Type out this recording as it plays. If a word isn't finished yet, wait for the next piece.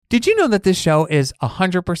Did you know that this show is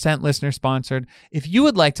 100% listener sponsored? If you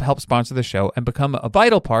would like to help sponsor the show and become a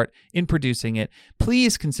vital part in producing it,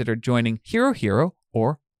 please consider joining Hero Hero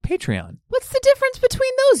or Patreon. What's the difference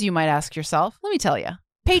between those, you might ask yourself? Let me tell you.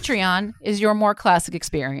 Patreon is your more classic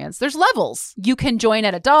experience. There's levels. You can join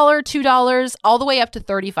at $1, $2, all the way up to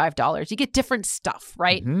 $35. You get different stuff,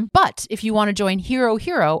 right? Mm-hmm. But if you want to join Hero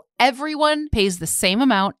Hero, everyone pays the same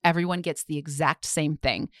amount. Everyone gets the exact same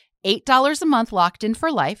thing. $8 a month locked in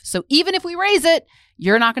for life. So even if we raise it,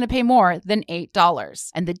 you're not going to pay more than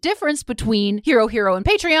 $8. And the difference between Hero Hero and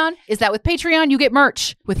Patreon is that with Patreon, you get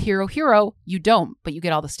merch. With Hero Hero, you don't, but you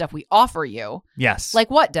get all the stuff we offer you. Yes. Like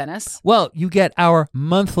what, Dennis? Well, you get our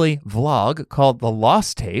monthly vlog called The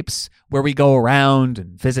Lost Tapes, where we go around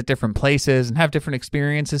and visit different places and have different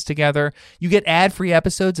experiences together. You get ad-free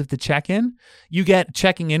episodes of The Check-In. You get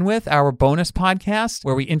Checking In With, our bonus podcast,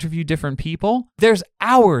 where we interview different people. There's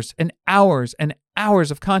hours and hours and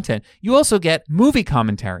hours of content. You also get movie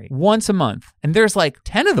commentary once a month. And there's like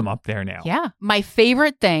 10 of them up there now. Yeah. My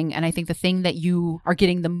favorite thing, and I think the thing that you are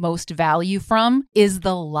getting the most value from, is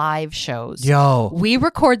the live shows. Yo. We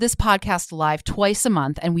record this podcast live twice a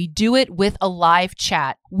month, and we do it with a live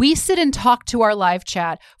chat. We sit and talk to our live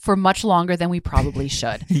chat for much longer than we probably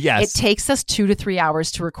should. Yes. It takes us 2 to 3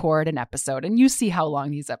 hours to record an episode, and you see how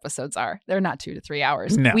long these episodes are. They're not 2 to 3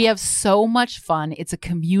 hours. No. We have so much fun. It's a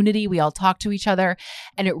community. We all talk to each other,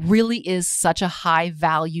 and it really is such a high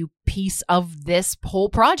value piece of this whole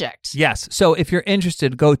project. Yes. So if you're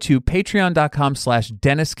interested, go to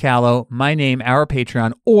patreon.com/Dennis Callow, my name, our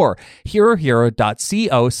Patreon, or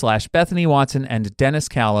herohero.co/Bethany Watson and Dennis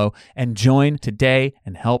Callow, and join today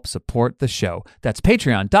and help support the show. That's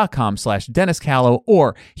patreon.com/Dennis Callow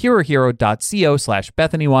or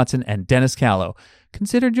herohero.co/Bethany Watson and Dennis Callow.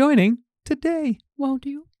 Consider joining today. Won't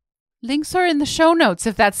you? Links are in the show notes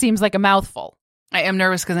if that seems like a mouthful. I am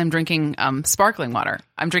nervous because I'm drinking sparkling water.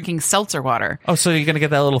 I'm drinking seltzer water. Oh, so you're going to get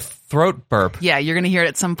that little throat burp. Yeah, you're going to hear it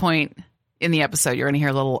at some point in the episode. You're going to hear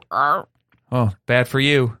a little... Oh, bad for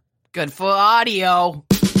you. Good for audio.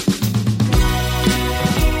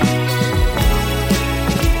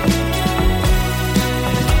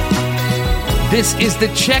 This is The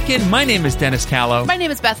Check-In. My name is Dennis Callow. My name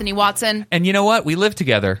is Bethany Watson. And you know what? We live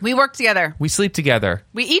together. We work together. We sleep together.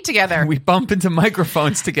 We eat together. We bump into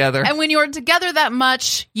microphones together. And when you're together that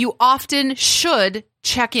much, you often should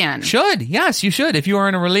check in. Should. Yes, you should. If you are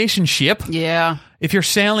in a relationship. Yeah. If you're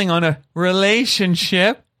sailing on a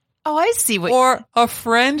relationship. Oh, I see what... Or a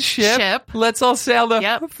friendship. Ship. Let's all sail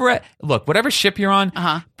the... Look, whatever ship you're on,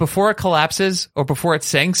 before it collapses or before it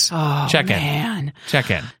sinks, check in. Man.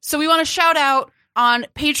 Check in. So we want to shout out on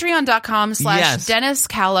patreon.com/Dennis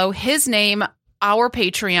Callow, his name, our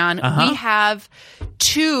Patreon. We have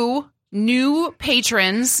 2 new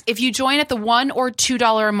patrons. If you join at the $1 or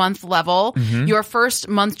 $2 a month level, your first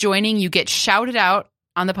month joining, you get shouted out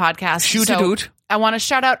on the podcast. Shoot-a-doot. I want to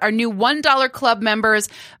shout out our new $1 club members,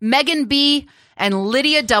 Megan B. and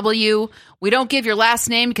Lydia W. We don't give your last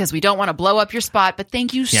name because we don't want to blow up your spot, but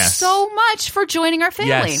thank you so much for joining our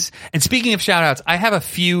family. Yes. And speaking of shout outs, I have a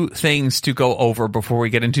few things to go over before we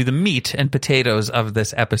get into the meat and potatoes of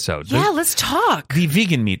this episode. Yeah, let's talk. The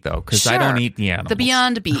vegan meat, though, because I don't eat the animals. The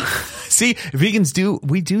Beyond Beef. See, vegans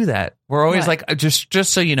we do that. We're always like,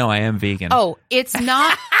 just so you know, I am vegan. Oh, it's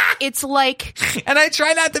not... It's like... And I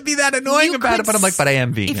try not to be that annoying about it, but I'm like, but I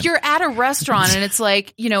am vegan. If you're at a restaurant and it's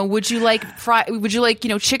like, would you like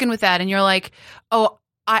chicken with that? And you're like, oh,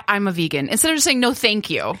 I'm a vegan. Instead of just saying, no,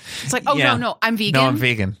 thank you. It's like, oh, no, I'm vegan. No, I'm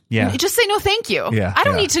vegan. Yeah. Just say no, thank you. Yeah. I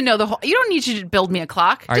don't need to know the whole... You don't need to build me a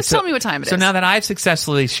clock. Just tell me what time it is. So now that I've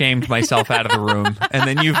successfully shamed myself out of the room and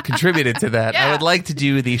then you've contributed to that, I would like to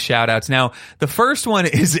do these shout outs. Now, the first one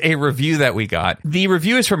is a review that we got. The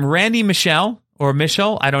review is from Randy Michelle. Or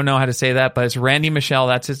Michelle, I don't know how to say that, but it's Randy Michelle.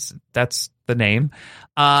 That's the name.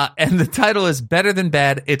 And the title is Better Than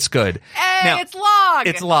Bad, It's Good. Hey, now, it's Log.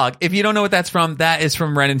 It's Log. If you don't know what that's from, that is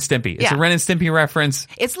from Ren and Stimpy. It's a Ren and Stimpy reference.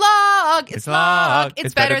 It's Log. It's Log.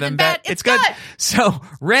 It's better than bad. It's good. So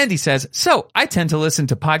Randy says, I tend to listen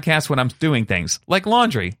to podcasts when I'm doing things like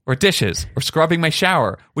laundry or dishes or scrubbing my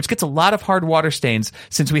shower, which gets a lot of hard water stains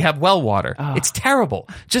since we have well water. Oh. It's terrible.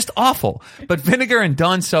 Just awful. But vinegar and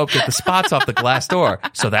Dawn soap get the spots off the glass door.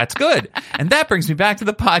 So that's good. And that brings me back to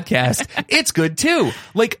the podcast. It's good too.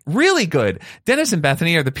 Like really good. Dennis and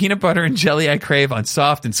Bethany are the peanut butter and jelly I crave on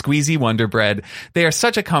soft and squeezy Wonder Bread. They are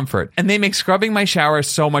such a comfort, and they make scrubbing my shower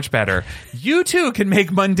so much better. You too can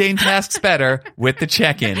make mundane tasks better with the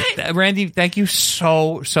check-in. Randy, thank you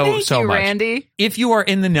so Thank you, much. Randy. If you are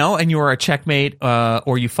in the know and you are a checkmate,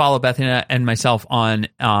 or you follow Bethany and myself on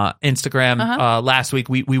Instagram, last week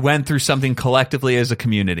we went through something collectively as a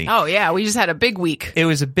community. Oh yeah, we just had a big week. It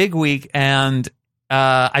was a big week, and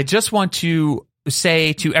I just want to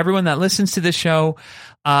say to everyone that listens to this show,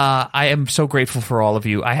 I am so grateful for all of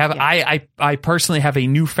you. I personally have a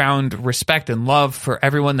newfound respect and love for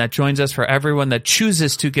everyone that joins us, for everyone that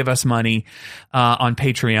chooses to give us money on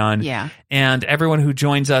Patreon. Yeah. And everyone who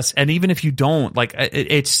joins us, and even if you don't, like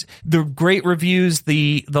it's the great reviews,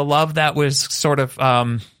 the love that was sort of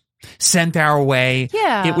sent our way.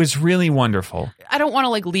 Yeah. It was really wonderful. I don't want to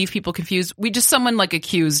like leave people confused. Someone like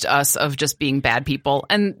accused us of just being bad people.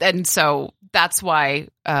 And so that's why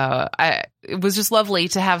it was just lovely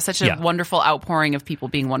to have such a wonderful outpouring of people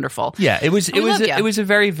being wonderful. Yeah, it was a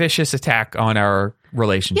very vicious attack on our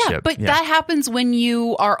relationship. Yeah, but that happens when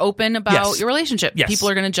you are open about your relationship. Yes. People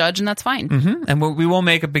are going to judge, and that's fine. Mm-hmm. And we won't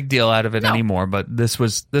make a big deal out of it anymore. But this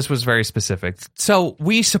was very specific. So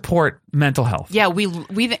we support mental health. Yeah,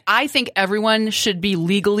 I think everyone should be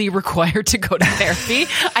legally required to go to therapy.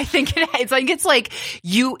 I think it's like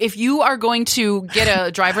if you are going to get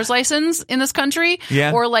a driver's license in this country,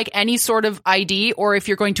 or like any sort of ID, or if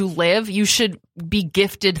you're going to live, you should be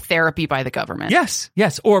gifted therapy by the government.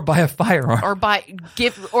 Yes, or buy a firearm,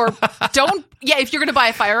 if you're going to buy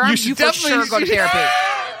a firearm, you for sure go to therapy.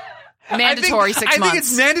 Mandatory 6 months. I think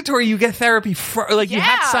it's mandatory you get therapy. You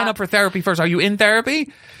have to sign up for therapy first. Are you in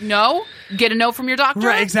therapy? No. Get a note from your doctor.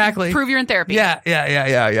 Right, exactly. Prove you're in therapy.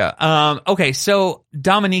 Yeah. Okay, so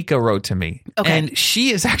Dominica wrote to me. Okay. And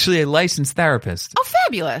she is actually a licensed therapist. Oh,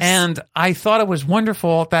 fabulous. And I thought it was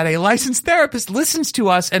wonderful that a licensed therapist listens to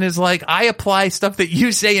us and is like, I apply stuff that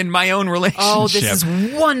you say in my own relationship. Oh, this is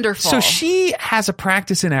wonderful. So she has a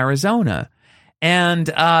practice in Arizona.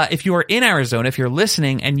 And if you are in Arizona, if you're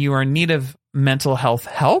listening and you are in need of mental health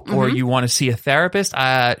help or you want to see a therapist,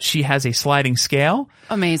 she has a sliding scale.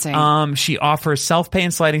 Amazing. She offers self-pay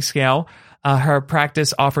and sliding scale. Her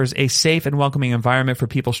practice offers a safe and welcoming environment for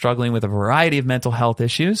people struggling with a variety of mental health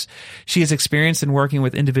issues. She is experienced in working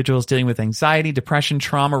with individuals dealing with anxiety, depression,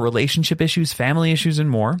 trauma, relationship issues, family issues, and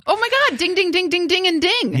more. Oh my God. Ding, ding, ding, ding, ding, and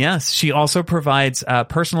ding. Yes. She also provides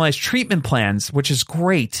personalized treatment plans, which is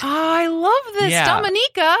great. I love this,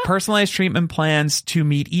 Dominica. Personalized treatment plans to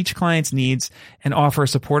meet each client's needs and offer a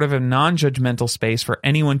supportive and non-judgmental space for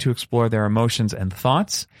anyone to explore their emotions and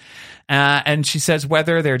thoughts. And she says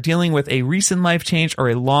whether they're dealing with a recent life change or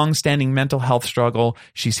a long-standing mental health struggle,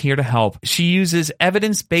 she's here to help. She uses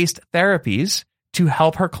evidence-based therapies to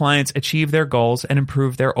help her clients achieve their goals and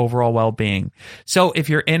improve their overall well-being. So if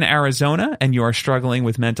you're in Arizona and you are struggling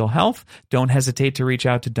with mental health, don't hesitate to reach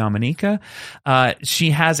out to Dominica. She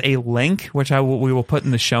has a link, which we will put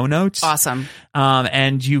in the show notes. Awesome.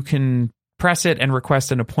 And you can press it and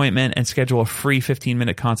request an appointment and schedule a free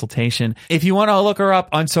 15-minute consultation. If you want to look her up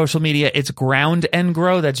on social media, it's Ground and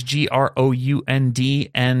Grow. That's GROUND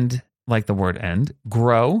and like the word end,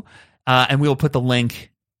 grow. And we will put the link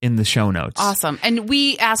in the show notes. Awesome. And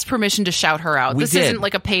we asked permission to shout her out. This isn't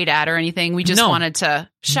like a paid ad or anything. We just wanted to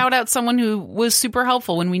shout out someone who was super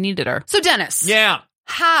helpful when we needed her. So Dennis. Yeah.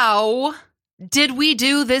 How did we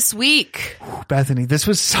do this week? Bethany, this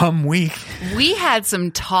was some week. We had some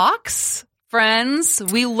talks, friends.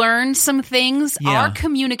 We learned some things. Yeah. Our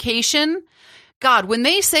communication. God, when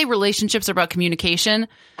they say relationships are about communication,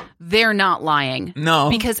 they're not lying. No.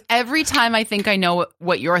 Because every time I think I know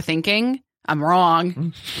what you're thinking, I'm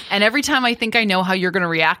wrong. And every time I think I know how you're going to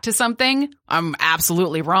react to something, I'm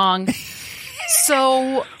absolutely wrong.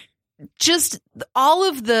 So just all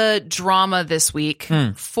of the drama this week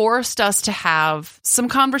forced us to have some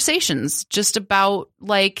conversations just about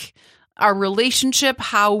like our relationship,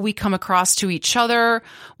 how we come across to each other.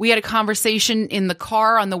 We had a conversation in the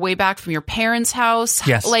car on the way back from your parents' house.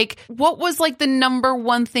 Yes. Like, what was like the number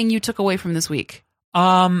one thing you took away from this week?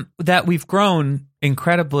 That we've grown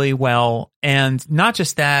incredibly well. And not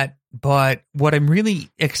just that, but what I'm really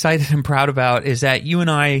excited and proud about is that you and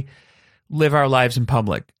I live our lives in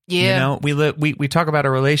public. Yeah. You know, we talk about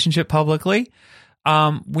our relationship publicly.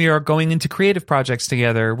 We are going into creative projects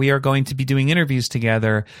together. We are going to be doing interviews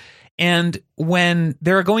together. And when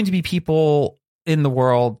there are going to be people in the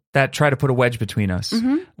world that try to put a wedge between us,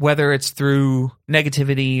 whether it's through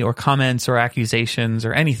negativity or comments or accusations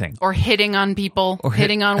or anything. Or hitting on people, or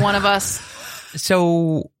hitting on one of us.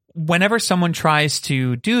 So whenever someone tries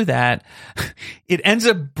to do that, it ends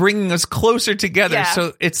up bringing us closer together. Yeah.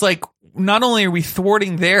 So it's like, not only are we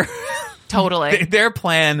thwarting their Totally. their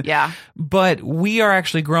plan, Yeah. but we are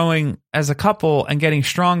actually growing as a couple and getting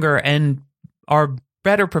stronger and are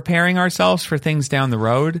better preparing ourselves for things down the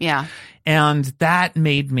road. Yeah. And that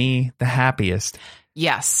made me the happiest.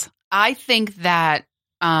 Yes. I think that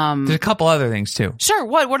There's a couple other things too. sure.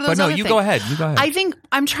 What are those But no, other you things? go ahead. You go ahead. I think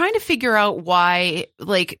I'm trying to figure out why,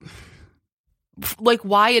 like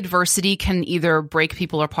why adversity can either break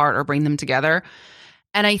people apart or bring them together.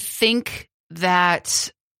 And I think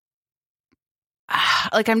that,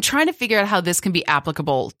 like, I'm trying to figure out how this can be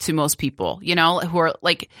applicable to most people, you know, who are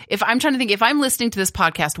like, if I'm trying to think, if I'm listening to this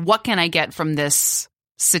podcast, what can I get from this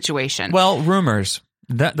situation? Well, rumors.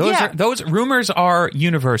 Those rumors are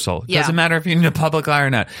universal. Yeah. Doesn't matter if you're in the public eye or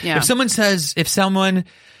not. Yeah. If someone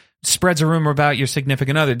spreads a rumor about your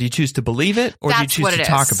significant other, do you choose to believe it or do you choose to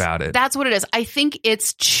talk about it? That's what it is. I think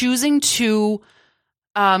it's choosing to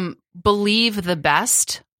believe the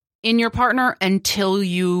best in your partner until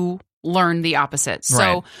you learn the opposite.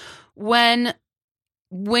 So when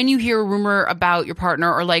you hear a rumor about your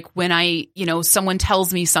partner, or like when someone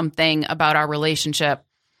tells me something about our relationship,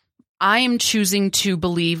 I am choosing to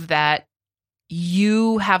believe that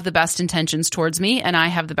you have the best intentions towards me and I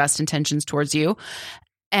have the best intentions towards you.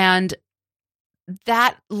 And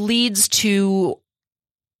that leads to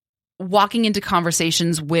walking into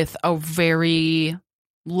conversations with a very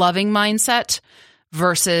loving mindset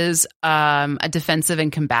versus a defensive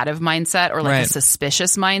and combative mindset, or like a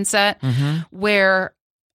suspicious mindset, where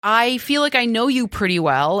I feel like I know you pretty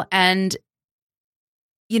well. And,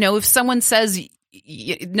 if someone says,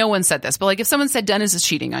 no one said this, but like if someone said Dennis is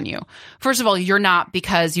cheating on you, first of all, you're not,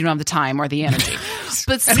 because you don't have the time or the energy.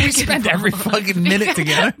 But we spend every fucking minute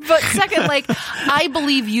together. But second, like, I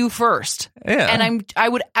believe you first. Yeah. And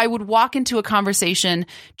I would walk into a conversation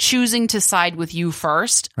choosing to side with you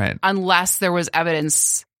first, unless there was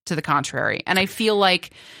evidence to the contrary. And I feel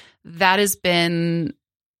like that has been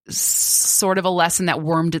sort of a lesson that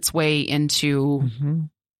wormed its way into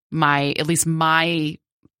at least my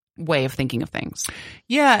way of thinking of things.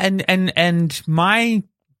 Yeah, and my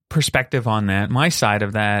perspective on that, my side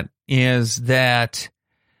of that, is that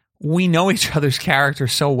we know each other's character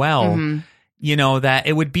so well, that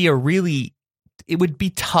it would be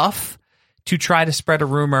tough to try to spread a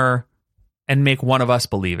rumor and make one of us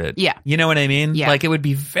believe it. Yeah. You know what I mean? Yeah. Like, it would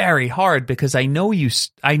be very hard because I know you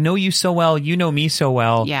so well, you know me so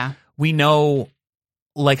well. Yeah. We know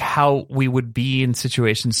like how we would be in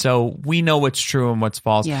situations. So we know what's true and what's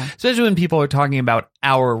false. Yeah. Especially when people are talking about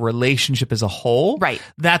our relationship as a whole. Right.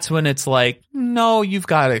 That's when it's like, no, you've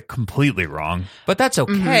got it completely wrong. But that's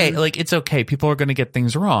okay. Like, it's okay. People are going to get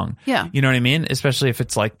things wrong. Yeah. You know what I mean? Especially if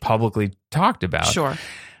it's like publicly talked about. Sure.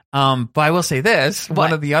 But I will say this,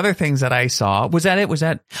 one of the other things that I saw, was that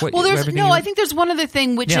what? Well, I think there's one other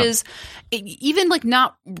thing, which is even like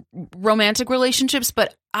not romantic relationships,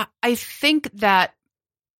 but I think that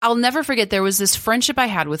I'll never forget, there was this friendship I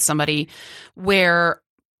had with somebody where,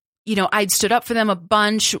 I'd stood up for them a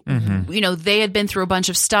bunch, they had been through a bunch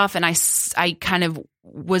of stuff, and I kind of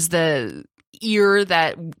was the ear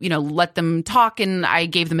that, let them talk, and I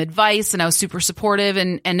gave them advice, and I was super supportive,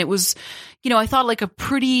 and it was, I thought like a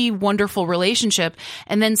pretty wonderful relationship.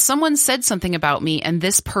 And then someone said something about me, and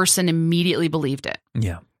this person immediately believed it.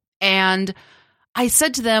 Yeah. And I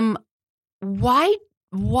said to them, why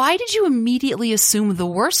did you immediately assume the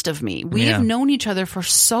worst of me? We have known each other for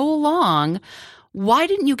so long. Why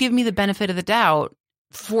didn't you give me the benefit of the doubt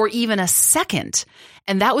for even a second?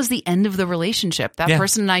 And that was the end of the relationship. That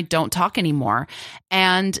person and I don't talk anymore.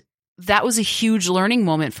 And that was a huge learning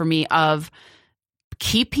moment for me of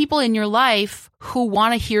keep people in your life who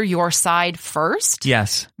want to hear your side first.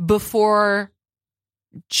 Yes. Before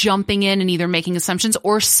jumping in and either making assumptions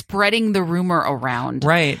or spreading the rumor around.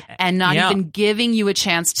 Right. And not even giving you a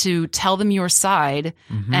chance to tell them your side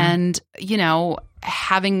and,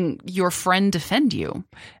 having your friend defend you.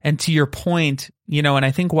 And to your point, and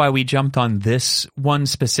I think why we jumped on this one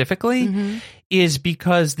specifically is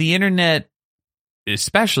because the internet,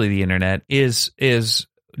 especially the internet, is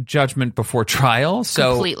judgment before trial.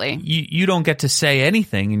 So completely. You don't get to say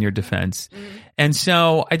anything in your defense. And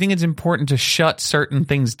so I think it's important to shut certain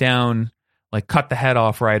things down, like cut the head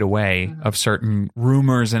off right away of certain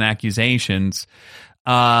rumors and accusations,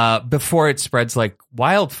 before it spreads like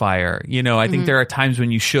wildfire. I think there are times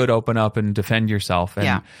when you should open up and defend yourself.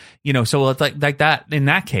 And, so it's like that. In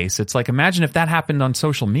that case, it's like, imagine if that happened on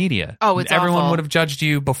social media. Oh, it's everyone awful. would have judged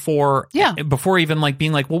you before even like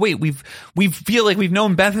being like, well, wait, we feel like we've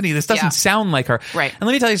known Bethany. This doesn't sound like her. Right. And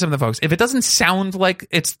let me tell you something, folks. If it doesn't sound like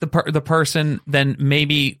it's the person, then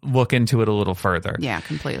maybe look into it a little further. Yeah,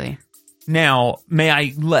 completely. Now,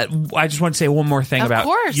 I just want to say one more thing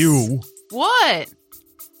about you. What?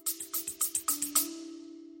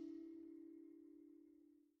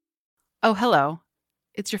 Oh, hello.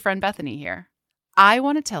 It's your friend Bethany here. I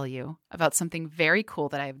want to tell you about something very cool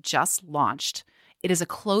that I have just launched. It is a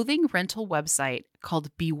clothing rental website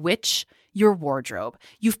called Bewitch Your Wardrobe.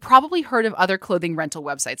 You've probably heard of other clothing rental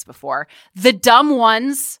websites before. The dumb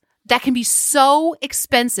ones that can be so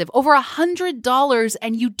expensive, over $100,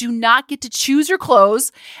 and you do not get to choose your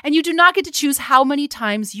clothes, and you do not get to choose how many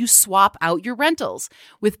times you swap out your rentals.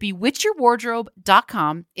 With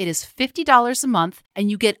bewitchyourwardrobe.com, it is $50 a month,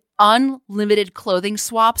 and you get unlimited clothing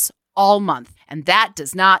swaps all month. And that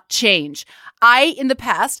does not change. I, in the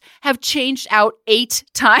past, have changed out 8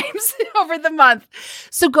 times over the month.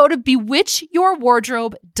 So go to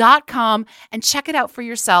bewitchyourwardrobe.com and check it out for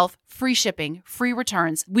yourself. Free shipping, free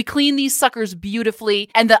returns. We clean these suckers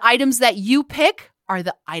beautifully. And the items that you pick are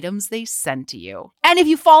the items they send to you. And if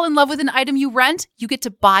you fall in love with an item you rent, you get to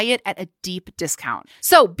buy it at a deep discount.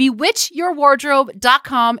 So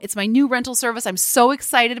bewitchyourwardrobe.com. It's my new rental service. I'm so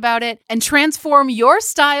excited about it. And transform your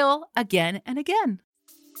style again and again.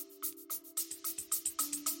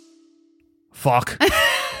 Fuck.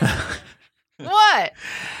 What?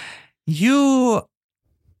 You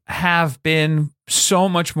have been so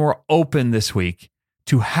much more open this week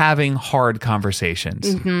to having hard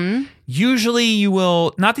conversations. Mm-hmm. Usually you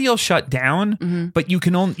will, not that you'll shut down, but you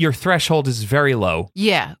can only, your threshold is very low.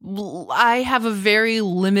 Yeah. I have a very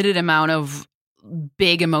limited amount of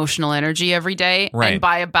big emotional energy every day. Right. And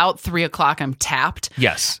by about 3:00, I'm tapped.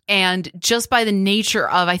 Yes. And just by the nature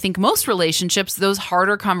of, I think, most relationships, those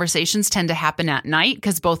harder conversations tend to happen at night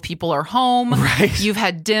because both people are home. Right. You've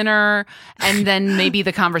had dinner, and then maybe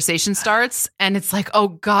the conversation starts, and it's like, oh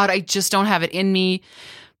God, I just don't have it in me.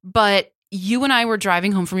 But you and I were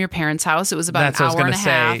driving home from your parents' house. It was about an hour and a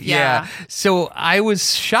half. Yeah. So I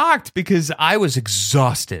was shocked because I was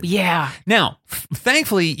exhausted. Yeah. Now,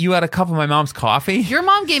 thankfully, you had a cup of my mom's coffee. Your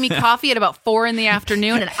mom gave me coffee at about 4 p.m,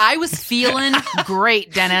 and I was feeling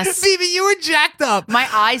great, Dennis. Baby, you were jacked up. My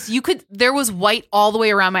eyes, there was white all the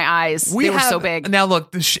way around my eyes. They were so big. Now,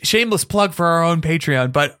 look, shameless plug for our own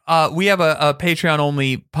Patreon, but we have a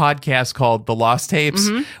Patreon-only podcast called The Lost Tapes,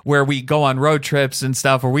 where we go on road trips and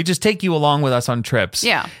stuff, where we just take you along with us on trips.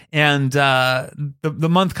 Yeah. And the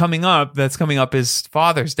month that's coming up is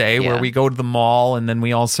Father's Day, where we go to the mall, and then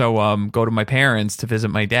we also go to my parents to visit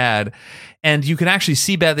my dad. And you can actually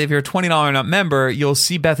see Bethany, if you're a $20 and up member, you'll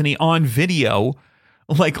see Bethany on video,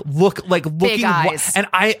 looking, big eyes. and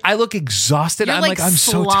I look exhausted. You're I'm slumped.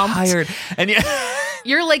 so tired. And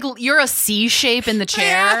You're a C shape in the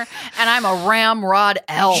chair, and I'm a ramrod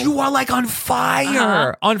L. You are like on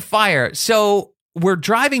fire, on fire. So we're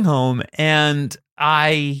driving home, and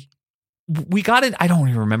we got it. I don't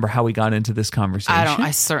even remember how we got into this conversation.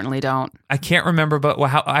 I certainly don't. I can't remember, but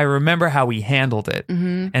I remember how we handled it,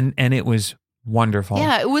 and it was wonderful.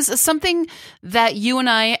 Yeah, it was something that you and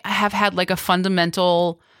I have had like a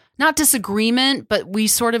fundamental, not disagreement, but we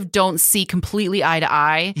sort of don't see completely eye to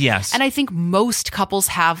eye. Yes. And I think most couples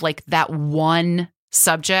have like that one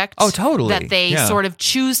subject. Oh, totally. That they sort of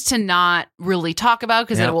choose to not really talk about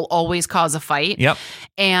because it will always cause a fight. Yep.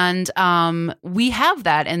 And we have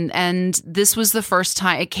that, and this was the first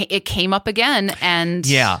time it came up again. And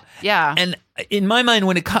yeah. And in my mind,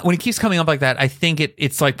 when it keeps coming up like that, I think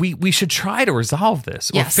it's like we should try to resolve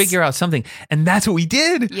this or figure out something, and that's what we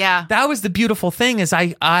did. Yeah, that was the beautiful thing. Is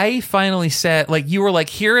I finally said, like, you were like,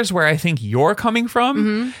 here is where I think you're coming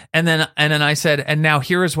from, and then I said, and now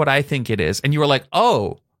here is what I think it is, and you were like,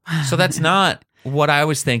 oh, so that's not what I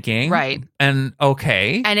was thinking, right? And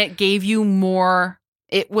okay, and it gave you more.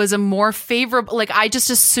 It was a more favorable. Like, I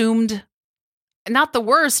just assumed. Not the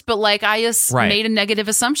worst, but like I just made a negative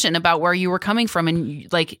assumption about where you were coming from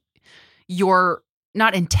and like your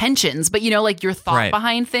not intentions, but like your thought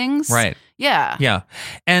behind things. Right. Yeah. Yeah.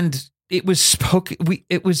 And it was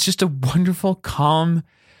it was just a wonderful, calm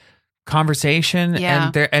conversation.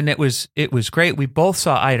 Yeah. And it was great. We both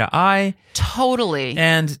saw eye to eye. Totally.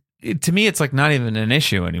 And to me, it's like not even an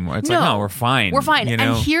issue anymore. It's like, no, we're fine. We're fine.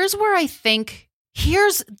 And here's where I think,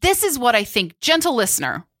 this is what I think, gentle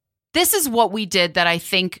listener. This is what we did that I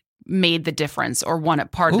think made the difference or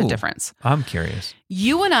part of the difference. I'm curious.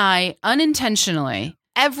 You and I unintentionally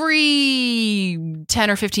every 10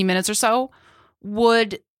 or 15 minutes or so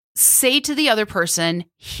would say to the other person,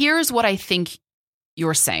 here's what I think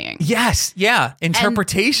you're saying. Yes. Yeah.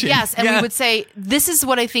 Interpretation. And we would say, this is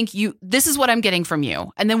what I think this is what I'm getting from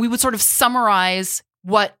you. And then we would sort of summarize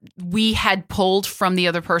what we had pulled from the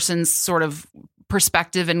other person's sort of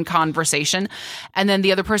perspective and conversation. And then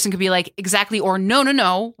the other person could be like, exactly, or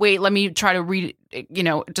no, wait, let me try to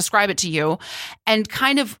describe it to you. And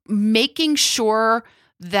kind of making sure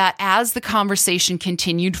that as the conversation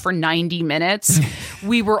continued for 90 minutes,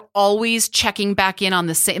 we were always checking back in on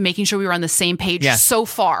the same, making sure we were on the same page so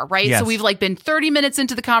far, right? Yes. So we've like been 30 minutes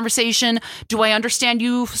into the conversation. Do I understand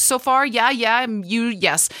you so far? Yeah,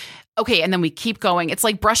 yes. Okay, and then we keep going. It's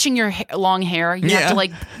like brushing your long hair. You have to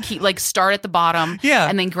like keep start at the bottom,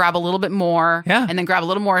 and then grab a little bit more, and then grab a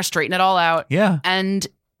little more, straighten it all out. Yeah, and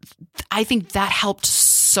I think that helped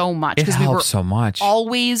so much because we were so much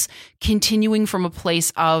always continuing from a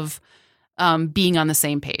place of being on the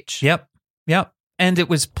same page. Yep, and it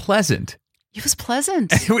was pleasant. It was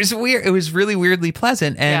pleasant. It was weird. It was really weirdly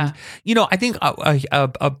pleasant. And, I think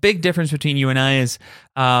a big difference between you and I is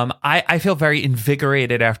I feel very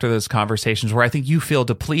invigorated after those conversations where I think you feel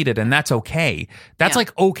depleted, and that's okay. That's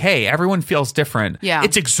like okay. Everyone feels different. Yeah.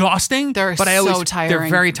 It's exhausting. They're so tiring. They're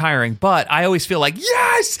very tiring. But I always feel like,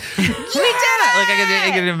 yes, we did it. Like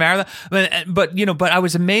I did a marathon. But I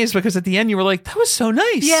was amazed because at the end you were like, that was so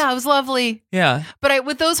nice. Yeah, it was lovely. Yeah. But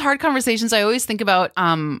with those hard conversations, I always think about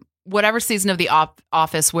whatever season of The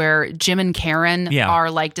Office where Jim and Karen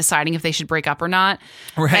are like deciding if they should break up or not.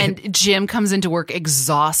 Right. And Jim comes into work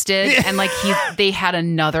exhausted and like they had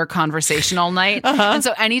another conversation all night. And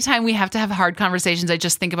so anytime we have to have hard conversations, I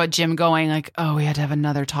just think about Jim going like, oh, we had to have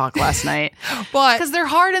another talk last night. Because they're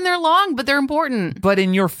hard and they're long, but they're important. But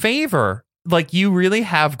in your favor, like you really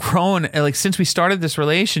have grown, like since we started this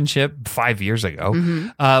relationship 5 years ago,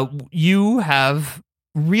 you have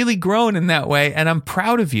really grown in that way, and I'm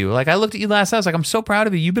proud of you. Like I looked at you last night, I was like, I'm so proud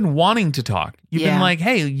of you. You've been wanting to talk. You've been like,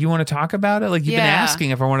 hey, you want to talk about it? Like you've been asking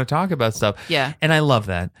if I want to talk about stuff. Yeah. And I love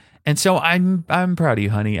that. And so I'm proud of you,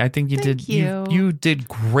 honey. I think you did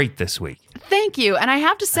great this week. Thank you. And I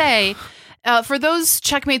have to say, for those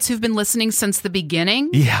checkmates who've been listening since the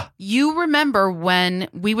beginning, you remember when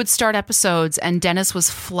we would start episodes and Dennis was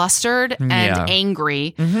flustered and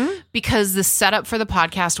angry because the setup for the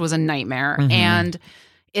podcast was a nightmare. And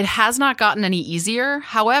it has not gotten any easier.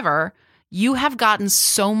 However, you have gotten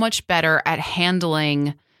so much better at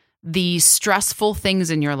handling the stressful things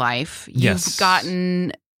in your life.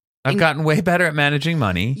 I've gotten way better at managing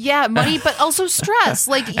money. Yeah, money, but also stress.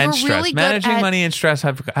 Like you're really good managing at money and stress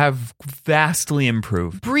have vastly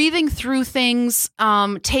improved. Breathing through things,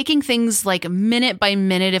 taking things like minute by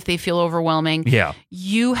minute if they feel overwhelming. Yeah.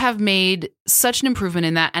 You have made such an improvement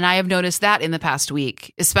in that, and I have noticed that in the past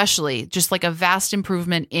week, especially just like a vast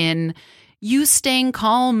improvement in you staying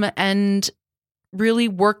calm and really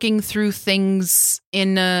working through things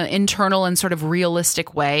in an internal and sort of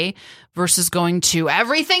realistic way versus going to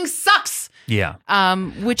everything sucks. Yeah.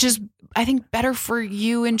 Which is, I think, better for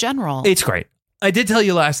you in general. It's great. I did tell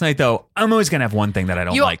you last night, though, I'm always going to have one thing that I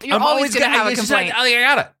don't like. You're always going to have a complaint. I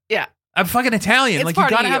got it. Yeah. I'm fucking Italian. Like, you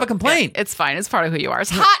got to have a complaint. Yeah, it's fine. It's part of who you are. It's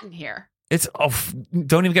hot in here.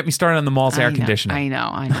 Don't even get me started on the mall's air conditioning. I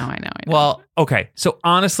know. Well, okay. So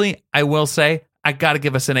honestly, I will say, I got to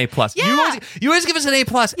give us an A+. Yeah. You always give us an A+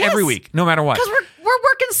 every week, no matter what. Because we're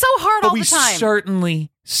working so hard all the time. But we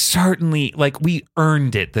certainly, like, we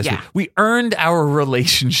earned it this week. We earned our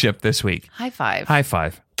relationship this week. High five. High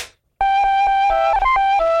five.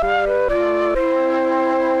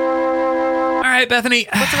 All right, Bethany.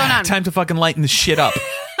 What's going on? Time to fucking lighten this shit up.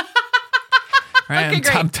 Right?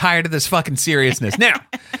 Okay, I'm tired of this fucking seriousness. Now,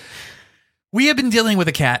 we have been dealing with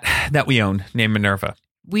a cat that we own named Minerva.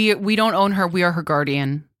 We don't own her. We are her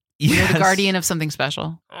guardian. Yes. We're the guardian of something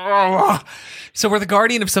special. So we're the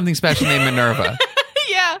guardian of something special named Minerva.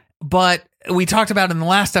 Yeah. But we talked about in the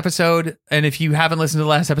last episode, and if you haven't listened to the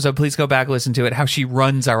last episode, please go back and listen to it, how she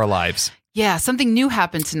runs our lives. Yeah, something new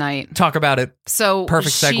happened tonight. Talk about it. So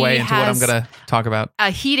perfect segue into what I'm going to talk about. A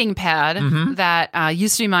heating pad that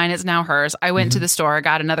used to be mine is now hers. I went to the store,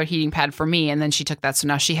 got another heating pad for me, and then she took that. So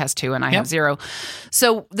now she has 2 and I have 0.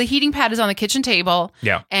 So the heating pad is on the kitchen table.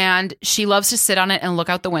 Yeah. And she loves to sit on it and look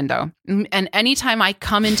out the window. And anytime I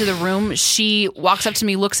come into the room, she walks up to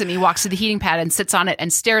me, looks at me, walks to the heating pad and sits on it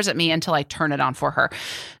and stares at me until I turn it on for her.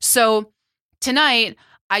 So tonight,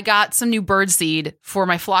 I got some new birdseed for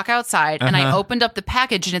my flock outside, and I opened up the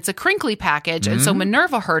package, and it's a crinkly package. And so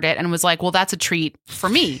Minerva heard it and was like, well, that's a treat for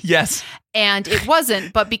me. Yes. And it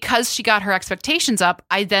wasn't, but because she got her expectations up,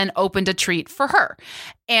 I then opened a treat for her.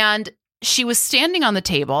 And she was standing on the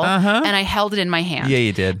table and I held it in my hand. Yeah,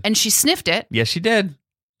 you did. And she sniffed it. Yes, she did.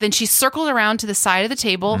 Then she circled around to the side of the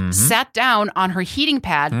table, sat down on her heating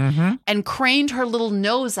pad, and craned her little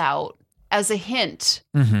nose out as a hint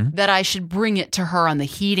that I should bring it to her on the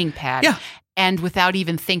heating pad. Yeah. And without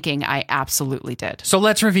even thinking, I absolutely did. So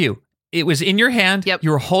let's review. It was in your hand. Yep.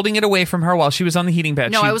 You were holding it away from her while she was on the heating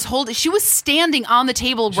pad. No, I was holding. She was standing on the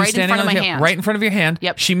table right in front of my hand. Right in front of your hand.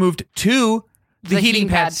 Yep. She moved to the heating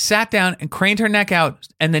pad, sat down, and craned her neck out,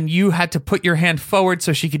 and then you had to put your hand forward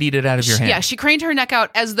so she could eat it out of your hand. Yeah, she craned her neck out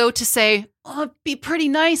as though to say, oh, it'd be pretty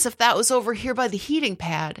nice if that was over here by the heating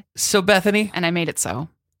pad. So, Bethany. And I made it so.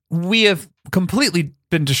 We have completely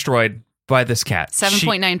been destroyed by this cat.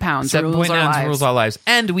 7.9 pounds. 7.9 pounds rules our lives.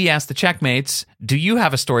 And we asked the checkmates, do you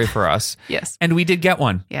have a story for us? Yes. And we did get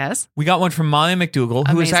one. Yes. We got one from Molly McDougall,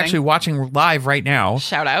 who is actually watching live right now.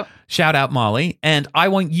 Shout out. Shout out, Molly. And I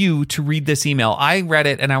want you to read this email. I read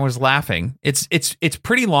it and I was laughing. It's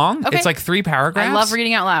pretty long. Okay. It's like 3 paragraphs. I love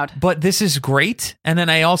reading out loud. But this is great. And then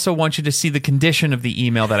I also want you to see the condition of the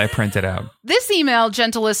email that I printed out. This email,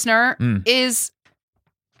 gentle listener, is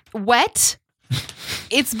wet.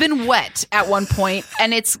 It's been wet at one point,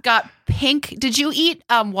 and it's got pink. Did you eat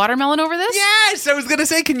watermelon over this? Yes, I was going to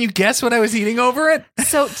say, can you guess what I was eating over it?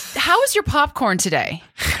 So how was your popcorn today?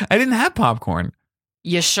 I didn't have popcorn.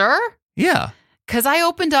 You sure? Yeah. Because I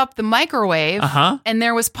opened up the microwave, and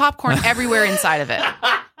there was popcorn everywhere inside of it.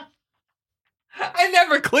 I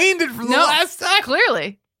never cleaned it from the last time.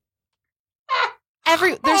 Clearly.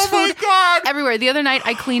 There's food everywhere. The other night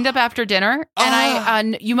I cleaned up after dinner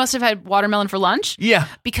and you must have had watermelon for lunch. Yeah.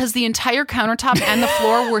 Because the entire countertop and the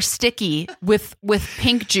floor were sticky with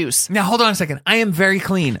pink juice. Now hold on a second. I am very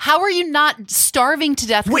clean. How are you not starving to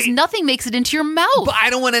death? Because nothing makes it into your mouth. But I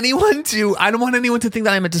don't want anyone to think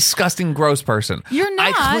that I'm a disgusting, gross person. You're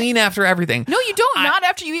not. I clean after everything. No, you don't. Not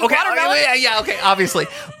after you eat watermelon. Okay, obviously.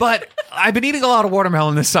 But I've been eating a lot of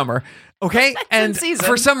watermelon this summer. Okay, and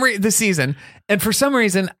for some reason, this season, and for some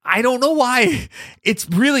reason, I don't know why, it's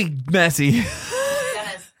really messy.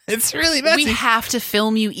 It's really messy. We have to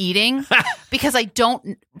film you eating because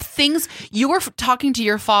you were talking to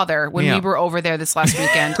your father when we were over there this last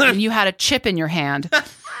weekend, and you had a chip in your hand,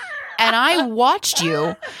 and I watched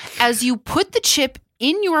you as you put the chip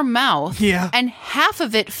in your mouth, and half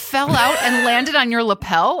of it fell out and landed on your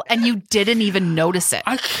lapel, and you didn't even notice it.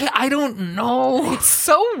 I don't know. It's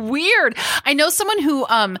so weird. I know someone who,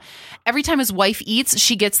 every time his wife eats,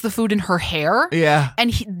 she gets the food in her hair. Yeah.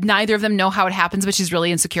 And neither of them know how it happens, but she's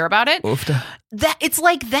really insecure about it. Oofta. It's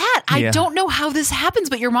like that. I don't know how this happens,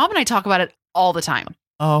 but your mom and I talk about it all the time.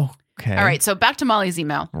 Oh, okay. All right, so back to Molly's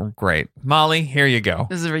email. Great. Molly, here you go.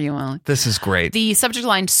 This is for you, Molly. This is great. The subject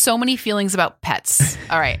line, so many feelings about pets.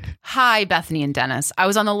 All right. Hi, Bethany and Dennis. I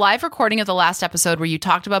was on the live recording of the last episode where you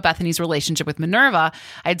talked about Bethany's relationship with Minerva.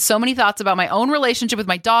 I had so many thoughts about my own relationship with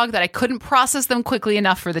my dog that I couldn't process them quickly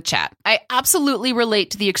enough for the chat. I absolutely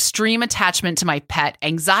relate to the extreme attachment to my pet,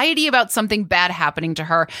 anxiety about something bad happening to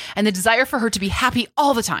her, and the desire for her to be happy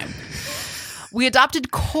all the time. We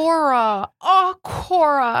adopted Cora. Oh,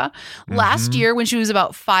 Cora. Last year, when she was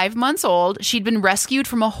about 5 months old, she'd been rescued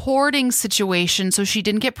from a hoarding situation, so she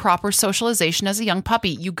didn't get proper socialization as a young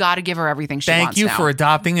puppy. You got to give her everything she wants. Thank you for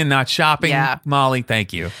adopting and not shopping. Yeah. Molly,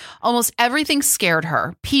 thank you. Almost everything scared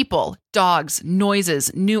her. People, dogs,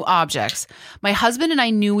 noises, new objects. My husband and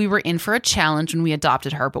I knew we were in for a challenge when we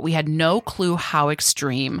adopted her, but we had no clue how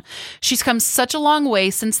extreme. She's come such a long way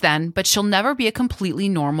since then, but she'll never be a completely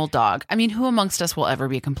normal dog. I mean, who amongst us will ever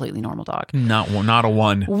be a completely normal dog? Not a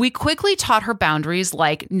one. We quickly taught her boundaries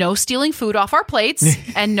like no stealing food off our plates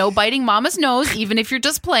and no biting mama's nose, even if you're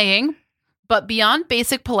just playing. But beyond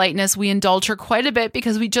basic politeness, we indulge her quite a bit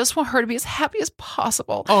because we just want her to be as happy as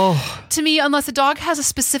possible. Oh. To me, unless a dog has a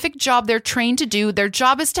specific job they're trained to do, their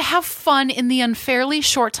job is to have fun in the unfairly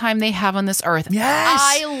short time they have on this earth. Yes.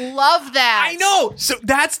 I love that. I know. So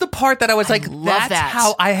that's the part that I was like, that's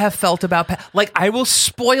how I have felt about pet. Like, I will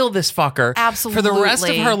spoil this fucker absolutely for the rest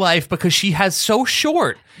of her life because she has so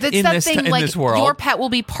short in this world. Your pet will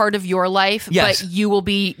be part of your life, but you will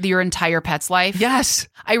be your entire pet's life. Yes.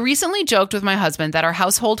 I recently joked with my husband that our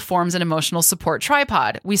household forms an emotional support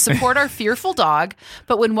tripod. We support our fearful dog,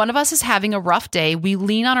 but when one of us is having a rough day, we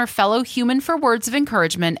lean on our fellow human for words of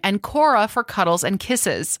encouragement and Cora for cuddles and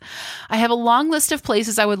kisses. I have a long list of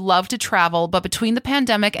places I would love to travel, but between the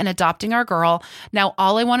pandemic and adopting our girl, now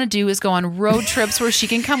all I want to do is go on road trips where she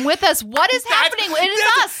can come with us. What is happening? It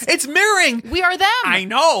is us. It's mirroring. We are them. I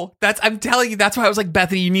know. I'm telling you, that's why I was like,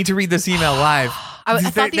 Bethany, you need to read this email live. I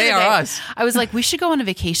thought they are us. I was like, we should go on a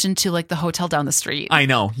vacation to like the hotel down the street. I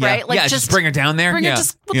know. Yeah. Right? Like, just bring her down there. We'll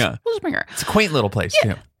just bring her. It's a quaint little place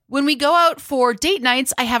too. When we go out for date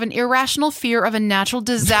nights, I have an irrational fear of a natural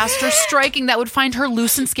disaster striking that would find her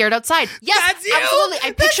loose and scared outside. Yes, That's you. absolutely.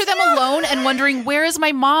 I picture them alone and wondering, where is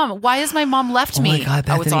my mom? Why has my mom left me? Oh my God,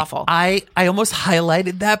 Bethany, it's awful. I almost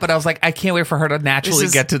highlighted that, but I was like, I can't wait for her to naturally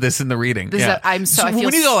get to this in the reading. I feel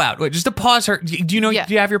when you go out, wait, just to pause her, do you know,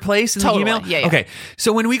 do you have your place in Totally. the email? Yeah. Okay.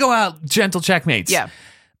 So when we go out, gentle checkmates. Yeah.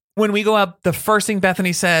 When we go out, the first thing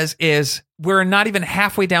Bethany says is, we're not even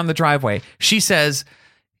halfway down the driveway. She says,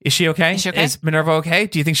 is she okay? Is she okay? Is Minerva okay?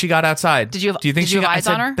 Do you think she got outside? Do you think she have got, eyes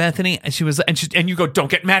I said, on her? Bethany, and she was, and you go, don't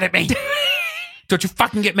get mad at me. Don't you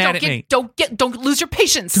fucking get mad at me. Don't lose your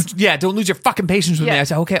patience. Yeah, don't lose your fucking patience with me. I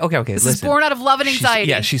said, okay. This is born out of love and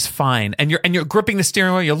anxiety. She's fine. And you're gripping the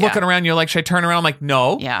steering wheel. You're looking around. You're like, should I turn around? I'm like,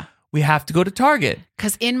 no. Yeah. We have to go to Target.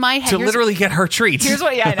 Because in my head, to literally get her treats. Here's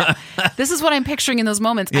what, I know. This is what I'm picturing in those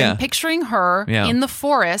moments. Yeah. I'm picturing her in the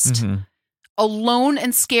forest, alone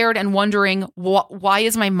and scared and wondering, why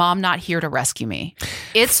is my mom not here to rescue me?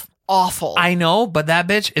 It's awful. I know, but that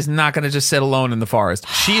bitch is not going to just sit alone in the forest.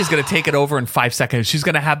 She is going to take it over in 5 seconds. She's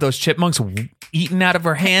going to have those chipmunks eaten out of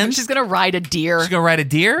her hands. She's going to ride a deer. She's going to ride a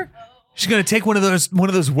deer. She's going to take one of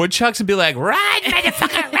those woodchucks and be like, ride,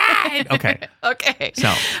 motherfucker, ride. Okay.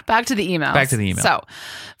 So back to the email. So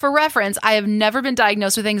for reference, I have never been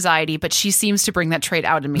diagnosed with anxiety, but she seems to bring that trait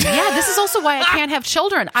out in me. Yeah, this is also why I can't have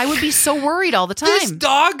children. I would be so worried all the time. This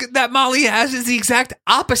dog that Molly has is the exact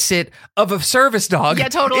opposite of a service dog. Yeah,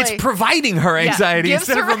 totally. It's providing her anxiety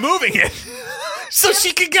instead of removing it. So she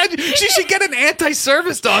should get an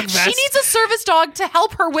anti-service dog vest. She needs a service dog to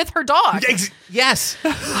help her with her dog. Yes.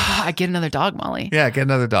 I get another dog, Molly. Yeah, get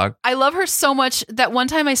another dog. I love her so much that one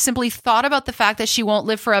time I simply thought about the fact that she won't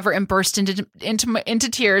live forever and burst into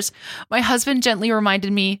tears. My husband gently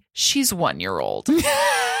reminded me, she's 1 year old.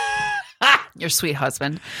 Your sweet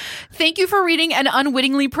husband. Thank you for reading and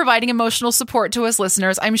unwittingly providing emotional support to us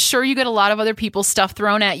listeners. I'm sure you get a lot of other people's stuff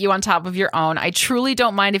thrown at you on top of your own. I truly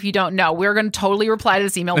don't mind if you don't know. We're going to totally reply to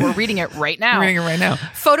this email. We're reading it right now. We're reading it right now.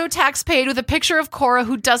 Photo tax paid with a picture of Cora,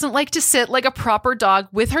 who doesn't like to sit like a proper dog,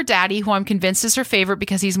 with her daddy, who I'm convinced is her favorite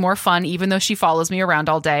because he's more fun, even though she follows me around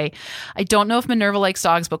all day. I don't know if Minerva likes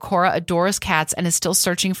dogs, but Cora adores cats and is still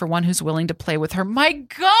searching for one who's willing to play with her. My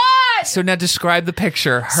God! So now describe the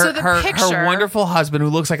picture. Her wonderful husband, who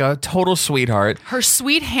looks like a total sweetheart. Her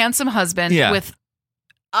sweet, handsome husband with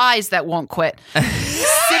eyes that won't quit.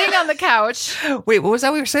 Sitting on the couch. Wait, what was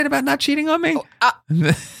that we were saying about not cheating on me?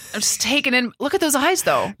 I'm just taking in. Look at those eyes,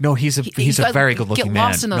 though. No, he's a very good looking man.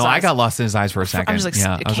 Lost in those eyes. I got lost in his eyes for a second. I was like,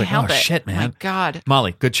 I was like, oh shit, man. Oh my God.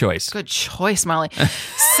 Molly, good choice. Good choice, Molly.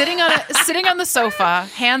 sitting on the sofa,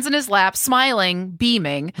 hands in his lap, smiling,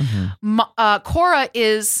 beaming. Cora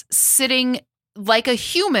is sitting like a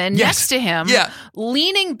human next to him,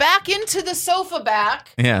 leaning back into the sofa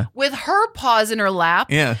back, with her paws in her lap,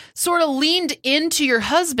 sort of leaned into your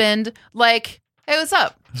husband, like, hey, what's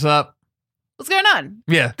up? What's up? What's going on?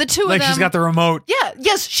 Yeah. The two of them. Like she's got the remote. Yeah.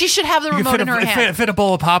 Yes, she should have the remote in her hand. Fit a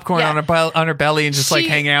bowl of popcorn on her belly and just like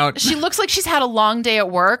hang out. She looks like she's had a long day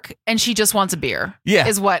at work and she just wants a beer. Yeah.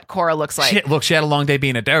 Is what Cora looks like. She had a long day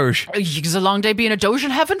being a doge. It's a long day being a doge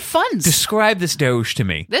and having fun. Describe this doge to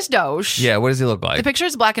me. This doge. Yeah, what does he look like? The picture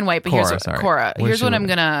is black and white, but Cora, here's what I'm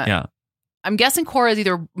gonna. Yeah. I'm guessing Cora is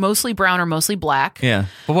either mostly brown or mostly black. Yeah.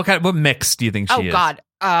 But what mix do you think she is? Oh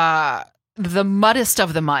God. The muddest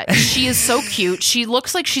of the mutt. She is so cute. She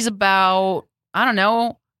looks like she's about, I don't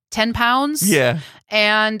know, 10 pounds. Yeah.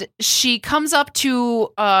 And she comes up to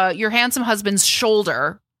your handsome husband's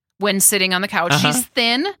shoulder when sitting on the couch. She's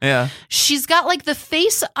thin. Yeah. She's got like the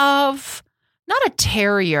face of not a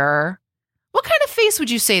terrier. What kind of face would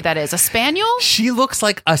you say that is? A spaniel? She looks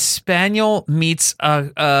like a spaniel meets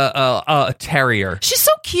a terrier. She's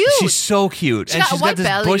so cute. She's so cute. She's got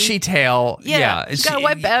this bushy tail. Yeah. She's got a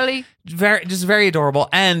white belly. Very adorable.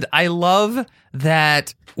 And I love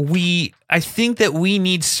that I think that we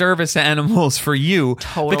need service animals for you.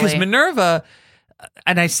 Totally. Because Minerva,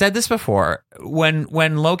 and I said this before, when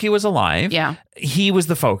Loki was alive, he was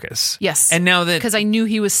the focus. Yes. And now that, because I knew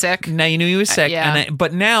he was sick. Now you knew he was sick.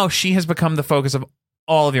 But now she has become the focus of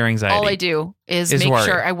all of your anxiety. All I do is make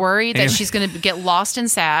sure. I worry that she's going to get lost and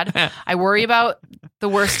sad. I worry about the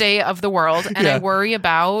worst day of the world. And I worry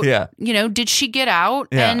about, did she get out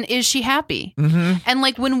and is she happy? Mm-hmm. And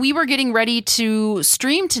like when we were getting ready to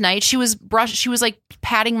stream tonight, she was like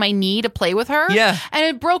patting my knee to play with her. Yeah. And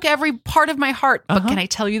it broke every part of my heart. But can I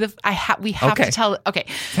tell you we have to tell. Okay.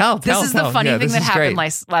 This is the funny thing that happened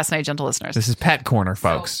last night, gentle listeners. This is Pet Corner,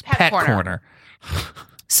 folks. So, Pet Corner.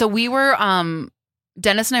 So we were,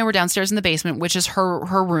 Dennis and I were downstairs in the basement, which is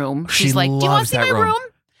her room. She's like, do you want to see my room?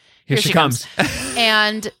 Here she comes.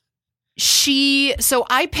 And So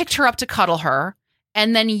I picked her up to cuddle her.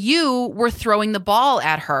 And then you were throwing the ball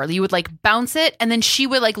at her. You would like bounce it, and then she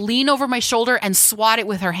would like lean over my shoulder and swat it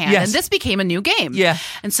with her hand. Yes. And this became a new game. Yeah.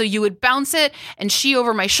 And so you would bounce it, and she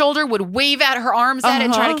over my shoulder would wave at her arms at it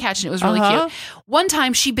and try to catch it. It was really cute. One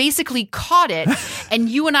time she basically caught it, and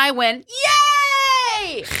you and I went,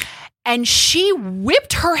 yay! And she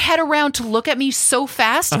whipped her head around to look at me so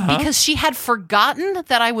fast because she had forgotten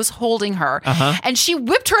that I was holding her. And she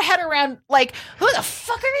whipped her head around like, who the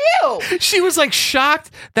fuck are you? She was like shocked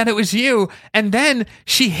that it was you. And then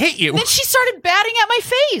she hit you. Then she started batting at my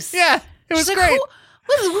face. Yeah, it was She's great. Like,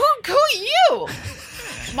 who are you?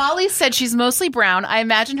 Molly said she's mostly brown. I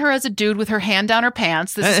imagine her as a dude with her hand down her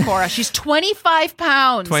pants. This is Cora. She's 25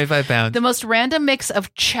 pounds. 25 pounds. The most random mix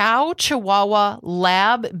of Chow, Chihuahua,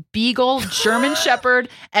 Lab, Beagle, German Shepherd,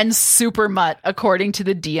 and Super Mutt, according to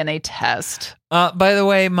the DNA test. By the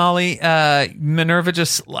way, Molly, Minerva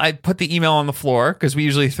I put the email on the floor because we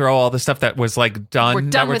usually throw all the stuff that was like done. We're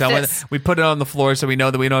done with this. We put it on the floor so we know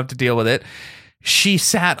that we don't have to deal with it. She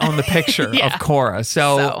sat on the picture of Cora.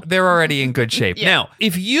 So they're already in good shape. Now,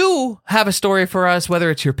 if you have a story for us, whether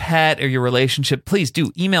it's your pet or your relationship, please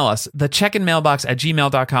do email us,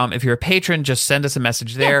 thecheckinmailbox@gmail.com. If you're a patron, just send us a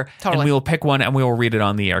message there and we will pick one and we will read it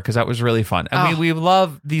on the air because that was really fun. I mean, we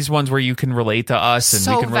love these ones where you can relate to us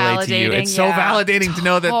and we can relate to you. It's so validating to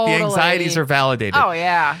know that the anxieties are validated. Oh,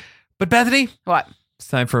 yeah. But Bethany? What? It's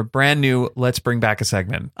time for a brand new Let's Bring Back a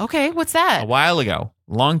segment. Okay, what's that? A while ago,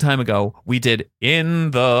 long time ago, we did In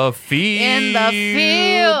the Field. In the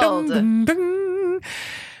Field. Dun, dun, dun.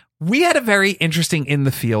 We had a very interesting In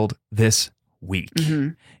the Field this week.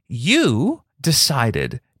 You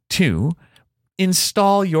decided to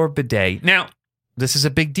install your bidet. Now, this is a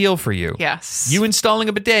big deal for you. Yes. You installing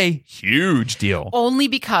a bidet, huge deal. Only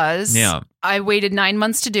because I waited 9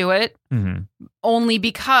 months to do it. Only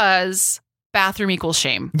because bathroom equals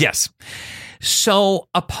shame. Yes. So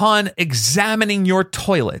upon examining your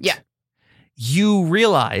toilet, you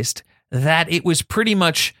realized that it was pretty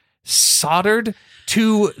much soldered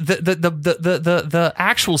to the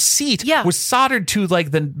actual seat was soldered to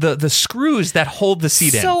like the screws that hold the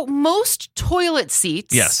seat in. So most toilet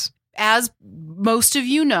seats, as most of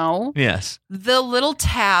you know, the little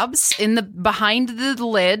tabs behind the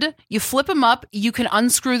lid, you flip them up, you can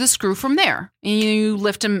unscrew the screw from there, and you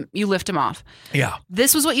lift them off. Yeah.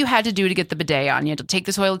 This was what you had to do to get the bidet on. You had to take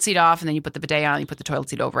the toilet seat off, and then you put the bidet on, you put the toilet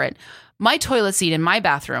seat over it. My toilet seat in my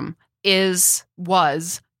bathroom was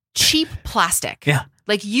cheap plastic. Yeah.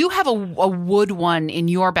 Like you have a wood one in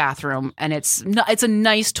your bathroom and it's a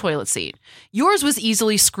nice toilet seat. Yours was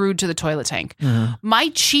easily screwed to the toilet tank. My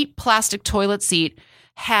cheap plastic toilet seat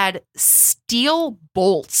had steel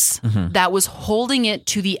bolts that was holding it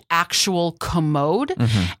to the actual commode,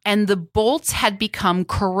 and the bolts had become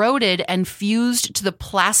corroded and fused to the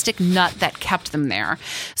plastic nut that kept them there.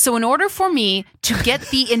 So in order for me to get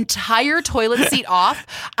the entire toilet seat off,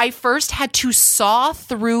 I first had to saw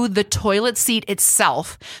through the toilet seat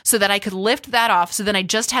itself so that I could lift that off. So then I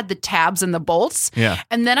just had the tabs and the bolts. Yeah.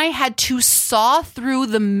 And then I had to saw through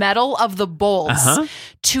the metal of the bolts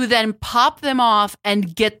to then pop them off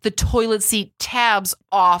and get the toilet seat tabs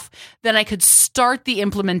off. Then I could start the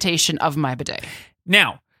implementation of my bidet.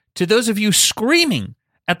 Now, to those of you screaming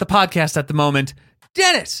at the podcast at the moment,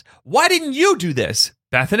 Dennis, why didn't you do this?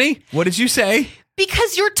 Bethany, what did you say?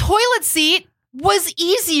 Because your toilet seat was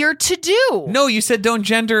easier to do. No, you said don't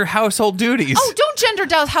gender household duties. Oh, don't gender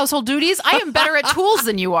household duties. I am better at tools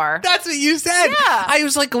than you are. That's what you said. Yeah. I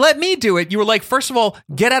was like, let me do it. You were like, first of all,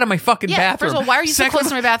 get out of my fucking bathroom. First of all, why are you so close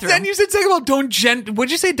to my bathroom? Then you said, second of all,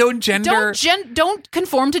 what'd you say? Don't gender. Don't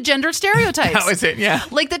conform to gender stereotypes. That was it, yeah.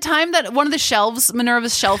 Like the time that one of the shelves,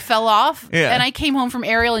 Minerva's shelf fell off, and I came home from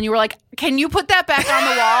Ariel and you were like, can you put that back on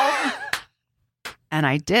the wall? And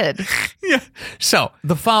I did. Yeah. So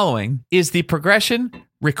the following is the progression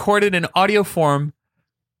recorded in audio form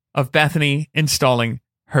of Bethany installing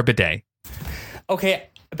her bidet. Okay,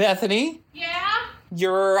 Bethany? Yeah?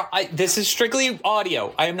 This is strictly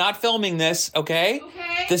audio. I am not filming this, okay?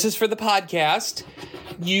 Okay. This is for the podcast.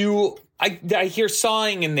 I hear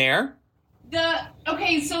sawing in there.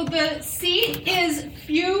 So the seat is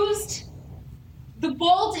fused. The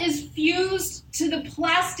bolt is fused to the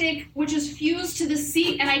plastic, which is fused to the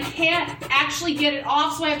seat, and I can't actually get it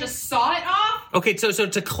off, so I have to saw it off. Okay, so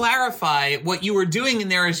to clarify, what you were doing in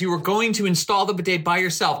there is you were going to install the bidet by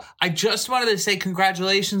yourself. I just wanted to say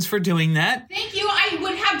congratulations for doing that. Thank you. I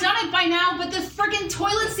would have done it by now, but the friggin'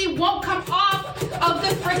 toilet seat won't come off of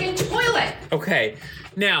the friggin' toilet. Okay.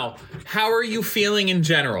 Now, how are you feeling in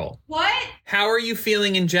general? What? How are you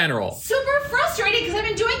feeling in general? Super frustrated because I've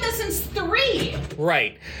been doing this since 3.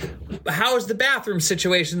 Right. how's the bathroom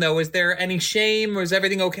situation, though? Is there any shame, or is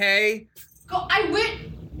everything okay? I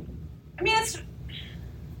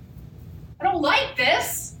don't like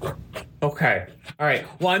this. Okay. All right.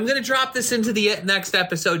 Well, I'm going to drop this into the next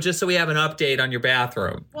episode just so we have an update on your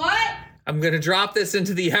bathroom. What? I'm going to drop this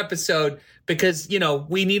into the episode because,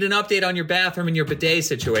 we need an update on your bathroom and your bidet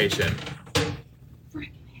situation.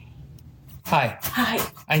 Hi. Hi.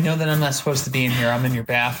 I know that I'm not supposed to be in here. I'm in your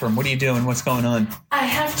bathroom. What are you doing? What's going on? I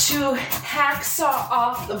have to hacksaw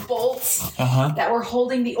off the bolts that were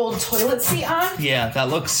holding the old toilet seat on. Yeah, that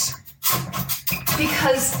looks...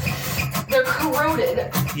 Because they're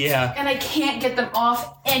corroded. Yeah. And I can't get them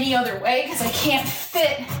off any other way because I can't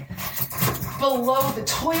fit below the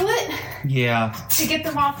toilet. Yeah. To get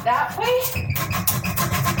them off that way.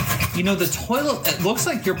 The toilet, it looks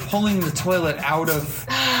like you're pulling the toilet out of...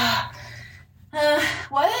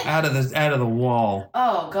 What? Out of the wall.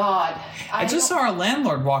 Oh, God. I just saw our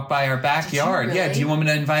landlord walk by our backyard. Really? Yeah, do you want me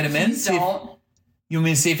to invite him in? Please don't. You want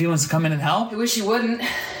me to see if he wants to come in and help? I wish you wouldn't.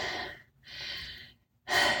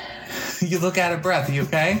 You look out of breath. Are you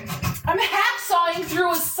okay? I'm hacksawing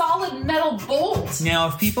through a solid metal bolt. Now,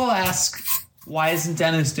 if people ask, why isn't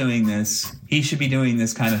Dennis doing this? He should be doing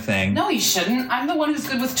this kind of thing. No, he shouldn't. I'm the one who's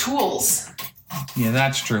good with tools. Yeah,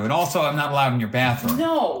 that's true. And also, I'm not allowed in your bathroom.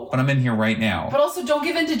 No. But I'm in here right now. But also, don't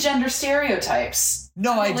give in to gender stereotypes.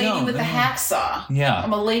 No, I don't. I'm a lady with a hacksaw. Yeah.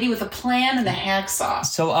 I'm a lady with a plan and a hacksaw.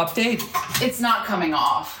 So, update? It's not coming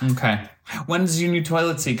off. Okay. When does your new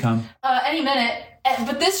toilet seat come? Any minute.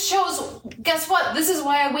 But this shows, guess what? This is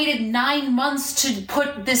why I waited 9 months to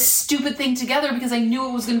put this stupid thing together because I knew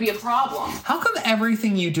it was going to be a problem. How come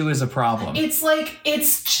everything you do is a problem? It's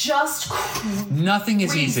just Nothing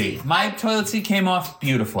is crazy. easy. My toilet seat came off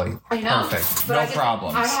beautifully. I know. Perfect. But No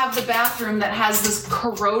problems. I have the bathroom that has this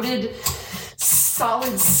corroded,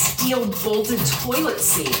 solid steel bolted toilet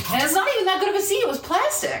seat. And it's not even that good of a seat. It was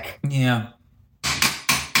plastic. Yeah.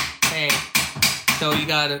 Hey, so you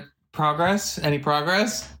got it. Progress? Any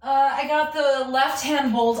progress? I got the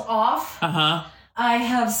left-hand bolt off. Uh-huh. I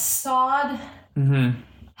have sawed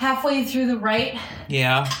halfway through the right.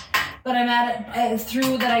 Yeah. But I'm at it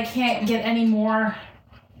through that I can't get any more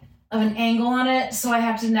of an angle on it, so I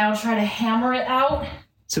have to now try to hammer it out.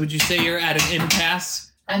 So would you say you're at an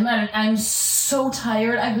impasse? I'm so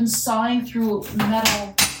tired. I've been sawing through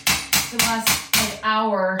metal for the last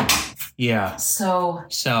hour. Yeah. So,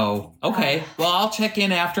 okay. Well, I'll check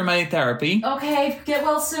in after my therapy. Okay, get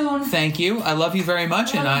well soon. Thank you. I love you very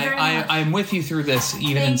much, and I'm with you through this,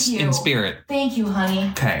 even in spirit. Thank you,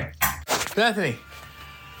 honey. Okay. Bethany,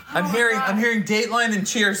 I'm hearing Dateline and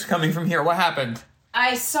Cheers coming from here. What happened?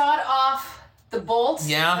 I sawed off the bolt.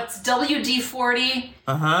 Yeah. That's WD-40.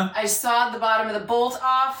 Uh-huh. I sawed the bottom of the bolt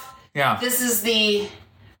off. Yeah. This is the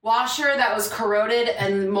washer that was corroded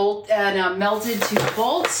and melted to the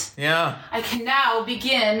bolt. Yeah. I can now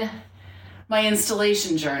begin my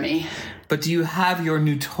installation journey. But do you have your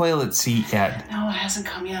new toilet seat yet? No, it hasn't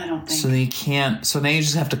come yet, I don't think. So then you can't. So now you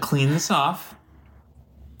just have to clean this off.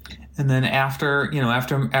 And then after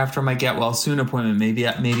my get well soon appointment, maybe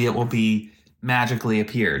it will be magically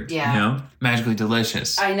appeared. Yeah. Magically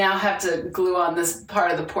delicious. I now have to glue on this part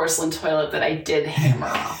of the porcelain toilet that I did hammer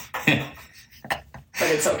off. But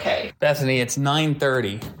it's okay. Bethany, it's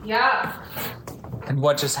 9:30. Yeah. And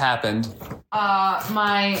what just happened?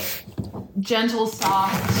 My gentle,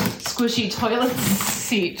 soft, squishy toilet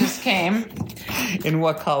seat just came. In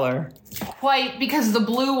what color? White, because the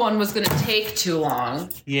blue one was going to take too long.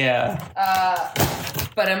 Yeah.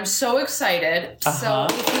 But I'm so excited. So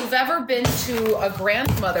if you've ever been to a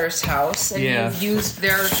grandmother's house and you've used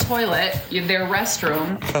their toilet, their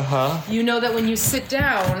restroom, you know that when you sit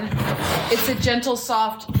down, it's a gentle,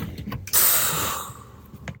 soft...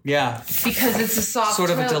 Yeah. Because it's a soft sort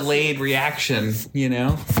of a toilet delayed reaction,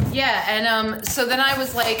 Yeah, and so then I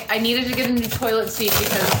was like, I needed to get a new toilet seat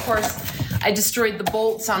because, of course, I destroyed the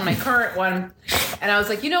bolts on my current one. And I was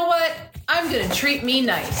like, you know what? I'm going to treat me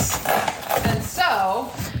nice. And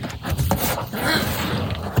so...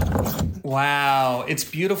 Wow, it's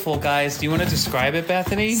beautiful, guys. Do you want to describe it,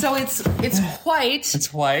 Bethany? So it's white.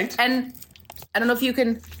 It's white. And I don't know if you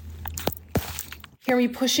can hear me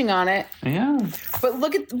pushing on it. Yeah.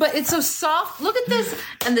 But it's so soft. Look at this.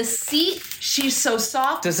 And the seat, she's so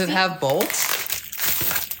soft. Does it have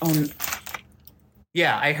bolts? Oh,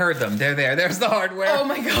 yeah, I heard them. They're there. There's the hardware. Oh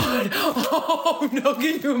my God. Oh no,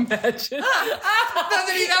 can you imagine? Bethany,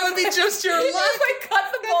 that would be just your luck. I cut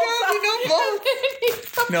the bolts There would be no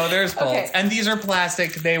bolts. No, there's bolts. Okay. And these are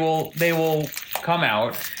plastic. They will come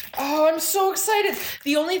out. Oh, I'm so excited.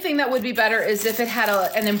 The only thing that would be better is if it had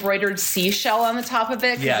an embroidered seashell on the top of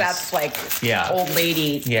it, because that's like old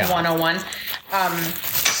lady 101.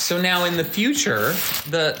 So now in the future,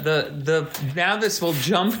 now this will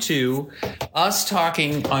jump to us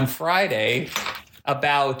talking on Friday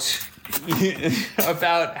about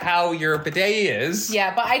how your bidet is.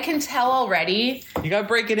 Yeah, but I can tell already. You gotta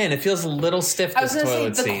break it in. It feels a little stiff. I was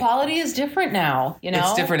gonna say the quality is different now. You know,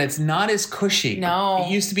 it's different. It's not as cushy. No,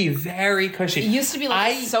 it used to be very cushy. It used to be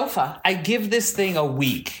like a sofa. I give this thing a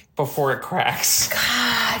week before it cracks.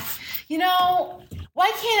 God, you know,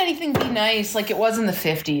 why can't anything be nice like it was in the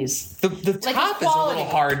 50s? The top is a little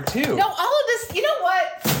hard too. No, all of this. You know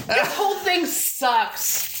what? This whole thing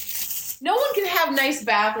sucks. No one can have nice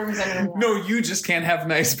bathrooms anymore. No, you just can't have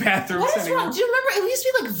nice bathrooms anymore. What is wrong? Do you remember? It used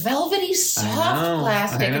to be like velvety, soft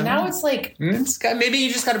plastic, and now it's like... maybe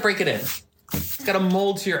you just got to break it in. It's got to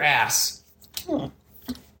mold to your ass.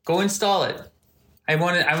 Go install it. I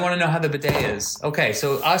want to know how the bidet is. Okay,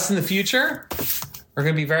 so us in the future, we're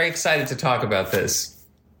going to be very excited to talk about this.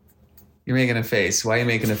 You're making a face. Why are you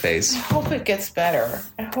making a face? I hope it gets better.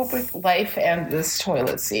 I hope life and this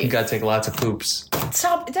toilet seat. You got to take lots of poops.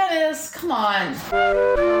 Stop, Dennis. Come on.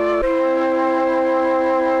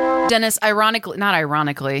 Dennis, not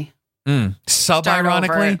ironically.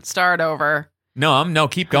 Sub-ironically? Start over. No,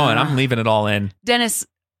 keep going. I'm leaving it all in. Dennis,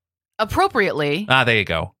 appropriately. There you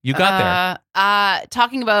go. You got there.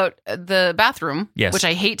 Talking about the bathroom, yes, which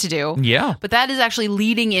I hate to do. Yeah. But that is actually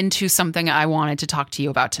leading into something I wanted to talk to you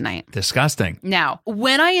about tonight. Disgusting. Now,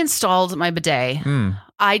 when I installed my bidet,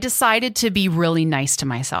 I decided to be really nice to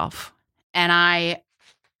myself. And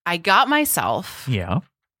I got myself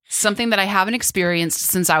something that I haven't experienced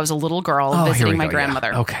since I was a little girl visiting my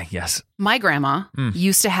grandmother. Yeah. Okay, yes. My grandma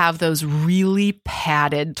used to have those really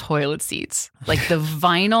padded toilet seats, like the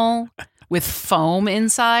vinyl with foam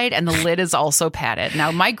inside, and the lid is also padded.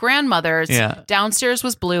 Now, my grandmother's downstairs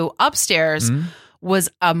was blue, upstairs was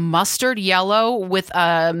a mustard yellow with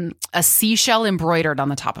a seashell embroidered on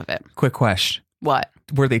the top of it. Quick question. What?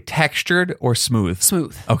 Were they textured or smooth?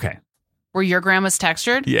 Smooth. Okay. Were your grandma's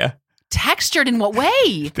textured? Yeah. Textured in what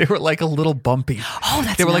way? They were like a little bumpy. Oh,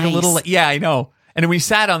 that's They were nice. like a little, I know. And when we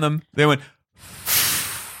sat on them, they went...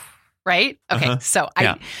 Right? Okay, so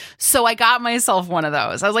I got myself one of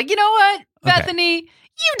those. I was like, you know what, Bethany?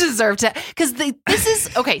 You deserve to, because this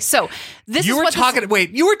is okay. So this you is were what talking.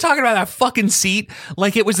 Wait, you were talking about that fucking seat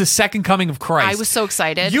like it was the second coming of Christ. I was so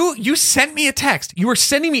excited. You sent me a text. You were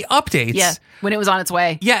sending me updates. Yeah, when it was on its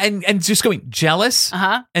way. Yeah, and just going jealous.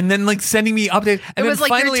 And then like sending me updates. And it was then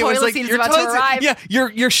like finally your it was like seat is about to arrive. Yeah,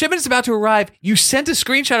 your shipment is about to arrive. You sent a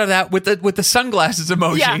screenshot of that with the sunglasses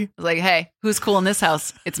emoji. Yeah, I was like, hey, who's cool in this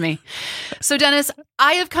house? It's me. So Dennis,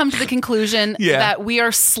 I have come to the conclusion that we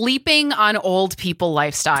are sleeping on old people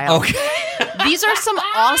lifestyle. Okay. These are some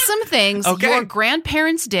awesome things your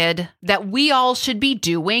grandparents did that we all should be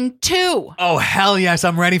doing too. Oh, hell yes.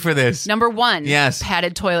 I'm ready for this. Number one, yes,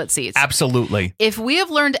 padded toilet seats. Absolutely. If we have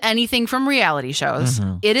learned anything from reality shows,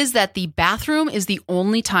 it is that the bathroom is the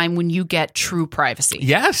only time when you get true privacy.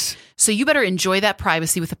 Yes. So you better enjoy that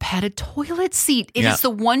privacy with a padded toilet seat. It is the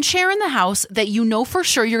one chair in the house that you know for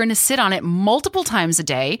sure you're going to sit on it multiple times a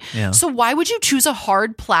day. Yeah. So why would you choose a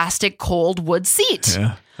hard plastic cold wood seat?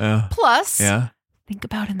 Yeah. Plus, think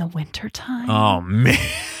about in the wintertime. Oh, man.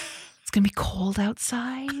 It's going to be cold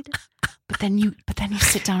outside. But then you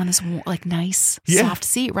sit down on this like nice soft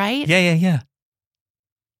seat, right? Yeah.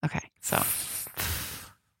 Okay. So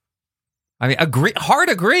I mean, agree.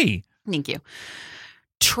 Thank you.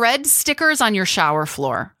 Tread stickers on your shower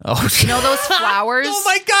floor. Oh, you know those flowers? Oh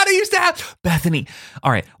my God, I used to have Bethany.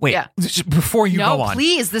 All right, wait. Yeah. Before you go on, no,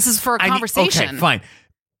 please. This is for a conversation. Okay, fine.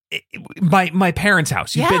 My parents'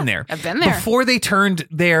 house. You've been there. I've been there. Before they turned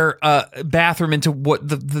their bathroom into what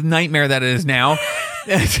the nightmare that it is now.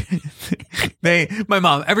 My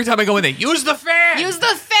mom, every time I go in there, use the fan. Use the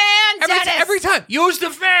fan, Dennis. Every time, use the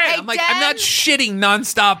fan. Hey, I'm like, I'm not shitting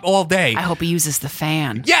nonstop all day. I hope he uses the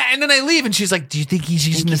fan. Yeah, and then I leave, and she's like, "Do you think he's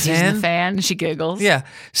using the fan?" Using the fan, and she giggles. Yeah.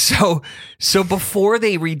 So before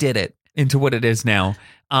they redid it into what it is now,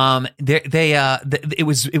 it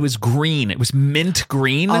was green. It was mint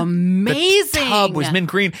green. Amazing. The tub was mint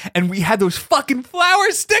green, and we had those fucking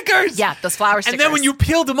flower stickers. Yeah, those flower stickers. And then when you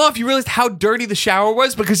peeled them off, you realized how dirty the shower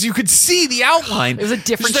was because you could see the outline. It was a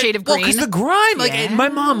different shade of green. Well, because the grime. Like my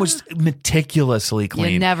mom was meticulously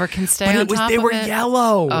clean. You never can stay on top of it. They were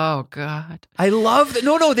yellow. Oh God. I love that.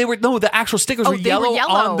 No, the actual stickers were yellow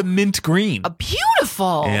on the mint green.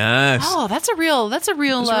 Beautiful. Yes. Oh, that's a real like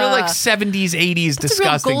 70s, 80s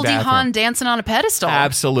disgusting Goldie bathroom. Hawn dancing on a pedestal.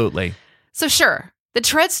 Absolutely. So sure, The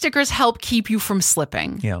tread stickers help keep you from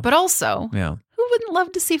slipping. Yeah. But also, Yeah. who wouldn't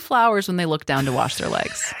love to see flowers when they look down to wash their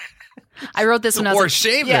legs? I wrote this when I was Or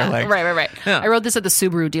shave their legs. Right. Yeah. I wrote this at the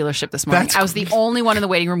Subaru dealership this morning. I was the only one in the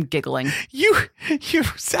waiting room giggling. I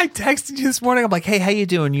texted you this morning. I'm like, hey, how you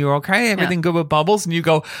doing? You okay? Everything good with Bubbles? And you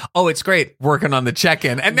go, oh, it's great. Working on the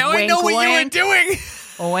check-in. And now I know what you were doing.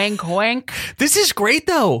 Wink, wink. This is great,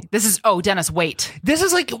 though. Dennis, wait. This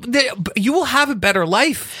is like, you will have a better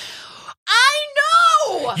life. I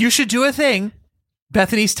know. You should do a thing.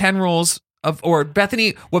 Bethany's 10 rules or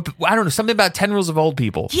Bethany, I don't know, something about 10 rules of old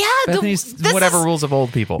people. Yeah. Bethany's whatever rules of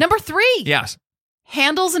old people. Number 3. Yes.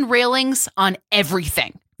 Handles and railings on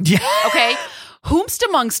everything. Yeah. Okay. Whomst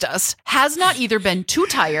amongst us has not either been too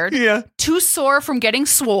tired, too sore from getting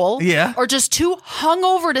swole, or just too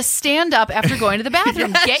hungover to stand up after going to the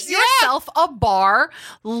bathroom. Get yourself a bar,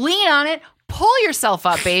 lean on it, pull yourself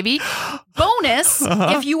up, baby. Bonus,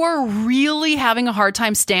 if you are really having a hard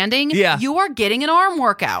time standing, you are getting an arm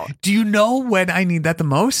workout. Do you know when I need that the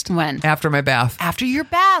most? When? After my bath. After your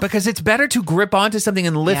bath. Because it's better to grip onto something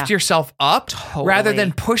and lift yourself up rather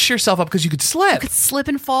than push yourself up because you could slip. You could slip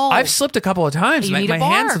and fall. I've slipped a couple of times. You need my a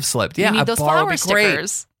bar. hands have slipped. Yeah, you need a those bar flower would be great.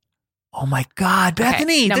 stickers. Oh my God,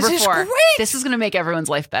 Bethany, Number this is 4. great. This is going to make everyone's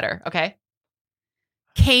life better, okay?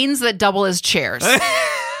 Canes that double as chairs.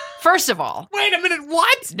 First of all. Wait a minute,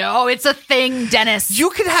 what? No, it's a thing, Dennis.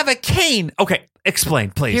 You could have a cane. Okay,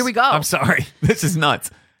 explain, please. Here we go. I'm sorry. This is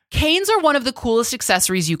nuts. Canes are one of the coolest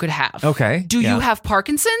accessories you could have. Okay. Do you have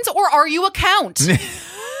Parkinson's or are you a count?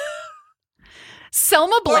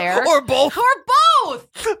 Selma Blair. Or both. Or both.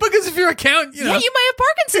 Because if you're a count, you know. Yeah, you might have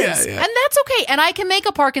Parkinson's. Yeah. And that's okay. And I can make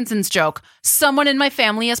a Parkinson's joke. Someone in my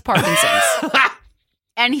family has Parkinson's.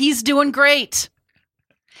 And he's doing great.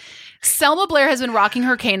 Selma Blair has been rocking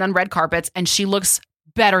her cane on red carpets, and she looks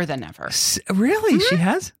better than ever. Really? She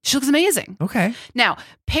has? She looks amazing. Okay. Now,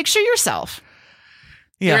 picture yourself.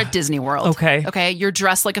 Yeah. You're at Disney World. Okay. Okay. You're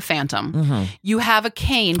dressed like a phantom. Mm-hmm. You have a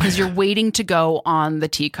cane because you're waiting to go on the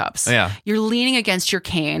teacups. Yeah. You're leaning against your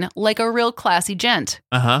cane like a real classy gent.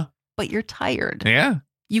 Uh-huh. But you're tired. Yeah.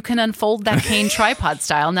 You can unfold that cane tripod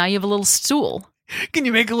style. Now you have a little stool. Can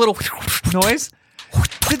you make a little noise?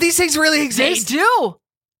 Do these things really They exist? do.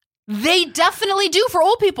 They definitely do for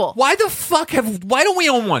old people. Why don't we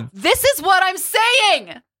own one? This is what I'm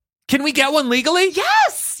saying. Can we get one legally?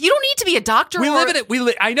 Yes. You don't need to be a doctor.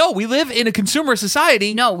 I know we live in a consumer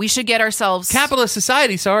society. No, we should get ourselves Capitalist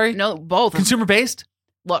society, sorry. No, both. Consumer based?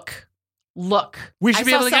 Look. We should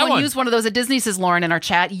be able to get someone one. use one of those at Disney, says Lauren in our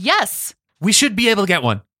chat. Yes. We should be able to get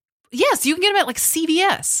one. Yes, you can get them at like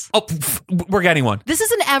CVS. Oh, we're getting one. This is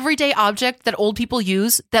an everyday object that old people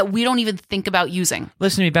use that we don't even think about using.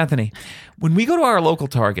 Listen to me, Bethany. When we go to our local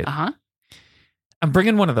Target, I'm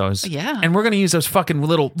bringing one of those. Yeah. And we're going to use those fucking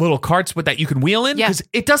little carts that you can wheel in. Yeah. Because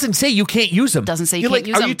it doesn't say you can't use them. It doesn't say you You're can't like,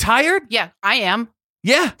 use are them. you tired? Yeah, I am.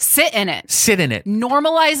 Yeah. Sit in it. Sit in it.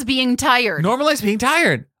 Normalize being tired. Normalize being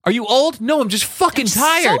tired. Are you old? No, I'm just fucking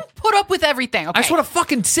tired. So put up with everything. Okay. I just want to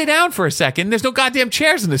fucking sit down for a second. There's no goddamn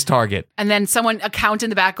chairs in this Target. And then a count in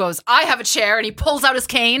the back goes, I have a chair, and he pulls out his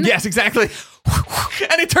cane. Yes, exactly.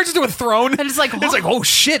 And it turns into a throne. And it's like, oh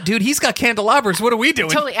shit, dude, he's got candelabras. What are we doing?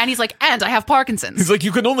 Totally. And he's like, and I have Parkinson's. He's like,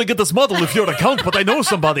 you can only get this model if you're an account, but I know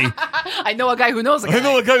somebody. I know a guy who knows a guy. I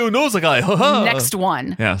know a guy who knows a guy. Next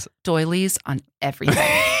one. Yes. Doilies on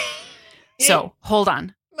everything. So, hold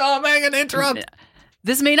on. No, I'm going to interrupt.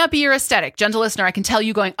 This may not be your aesthetic. Gentle listener, I can tell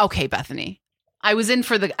you going, okay, Bethany, I was in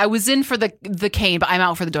for the cane, but I'm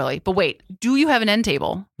out for the doily. But wait, do you have an end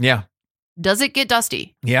table? Yeah. Does it get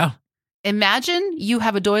dusty? Yeah. Imagine you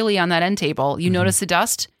have a doily on that end table. You notice the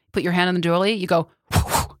dust, put your hand on the doily, you go,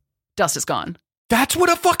 dust is gone. That's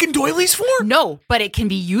what a fucking doily's for? No, but it can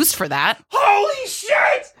be used for that. Holy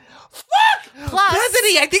shit! Fuck! Plus,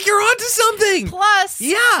 Bethany, I think you're onto something. Plus,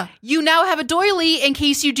 yeah, you now have a doily in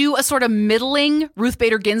case you do a sort of middling Ruth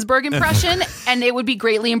Bader Ginsburg impression, and it would be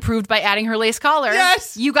greatly improved by adding her lace collar.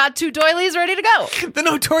 Yes! You got 2 doilies ready to go. The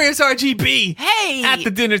notorious RGB. Hey! At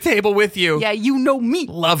the dinner table with you. Yeah, you know me.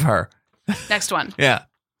 Love her. Next one. Yeah.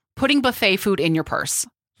 Putting buffet food in your purse.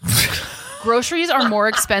 Groceries are more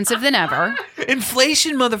expensive than ever.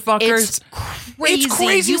 Inflation, motherfuckers. It's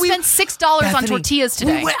crazy. You spent $6 on tortillas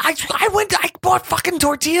today. I bought fucking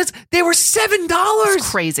tortillas. They were $7. It's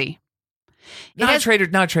crazy. Not Trader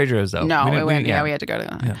Joe's though. No, we had to go to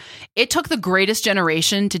that. Yeah. It took the greatest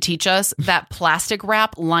generation to teach us that plastic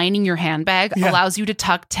wrap lining your handbag allows you to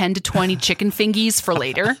tuck 10 to 20 chicken fingies for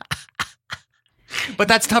later. But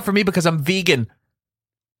that's tough for me because I'm vegan.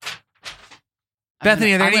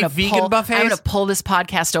 Bethany, are there any vegan buffets? I'm going to pull this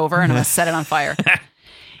podcast over and I'm going to set it on fire.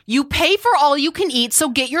 You pay for all you can eat, so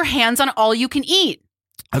get your hands on all you can eat.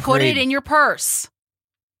 Put it in your purse.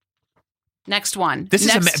 Next one.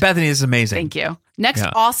 Bethany, this is amazing. Thank you. Next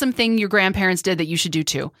awesome thing your grandparents did that you should do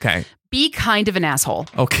too. Okay. Be kind of an asshole.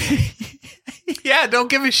 Okay. Yeah, don't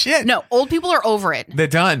give a shit. No, old people are over it. They're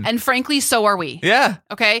done. And frankly, so are we. Yeah.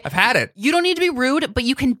 Okay? I've had it. You don't need to be rude, but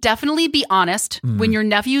you can definitely be honest when your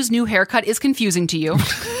nephew's new haircut is confusing to you.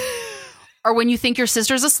 Or when you think your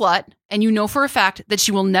sister's a slut and you know for a fact that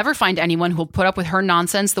she will never find anyone who'll put up with her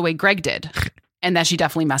nonsense the way Greg did. And that she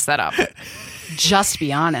definitely messed that up. Just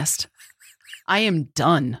be honest. I am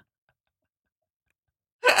done.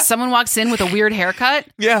 Someone walks in with a weird haircut.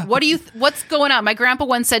 Yeah. What's going on? My grandpa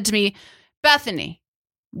once said to me, Bethany,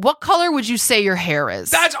 what color would you say your hair is?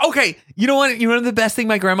 That's okay. You know what? You know the best thing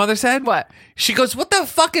my grandmother said? What? She goes, what the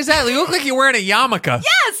fuck is that? You look like you're wearing a yarmulke.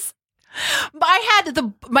 Yes.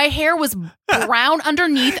 My hair was brown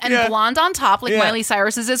underneath and blonde on top, like Miley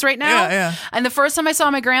Cyrus's is right now. Yeah. And the first time I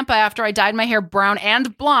saw my grandpa after I dyed my hair brown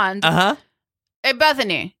and blonde, hey,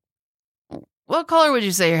 Bethany, what color would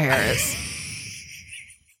you say your hair is?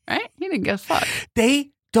 Right? He didn't give a fuck.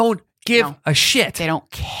 They don't give a shit. They don't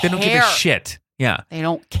care. They don't give a shit. Yeah. They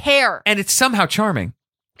don't care. And it's somehow charming.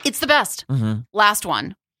 It's the best. Mm-hmm. Last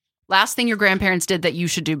one. Last thing your grandparents did that you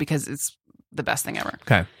should do because it's the best thing ever.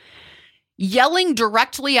 Okay. Yelling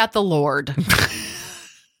directly at the Lord.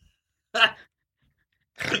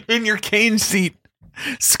 In your cane seat,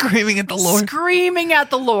 screaming at the Lord. Screaming at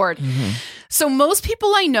the Lord. Mm-hmm. So most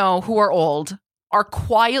people I know who are old are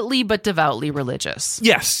quietly but devoutly religious.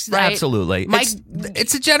 Yes, right? Absolutely.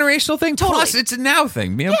 It's a generational thing. Totally. Plus, it's a now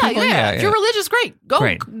thing. You know, Yeah. If you're religious, great. Go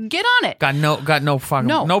get on it. Got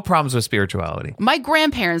no problems with spirituality. My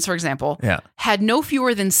grandparents, for example, had no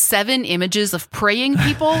fewer than 7 images of praying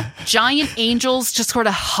people, giant angels just sort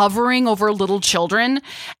of hovering over little children,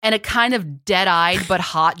 and a kind of dead-eyed but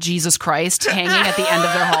hot Jesus Christ hanging at the end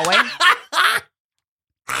of their hallway.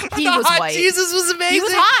 He was white. Jesus was amazing. He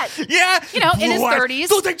was hot. Yeah. You know, in his 30s. He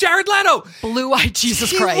looked like Jared Leto. Blue-eyed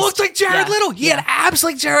Jesus Christ. He looked like Jared Leto. He had abs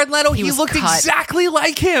like Jared Leto. He looked exactly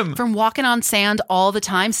like him. From walking on sand all the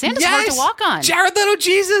time. Sand is hard to walk on. Jared Leto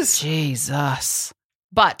Jesus. Jesus.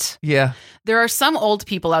 But there are some old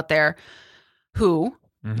people out there who,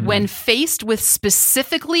 when faced with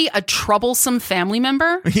specifically a troublesome family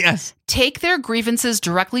member, take their grievances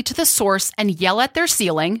directly to the source and yell at their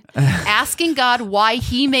ceiling, asking God why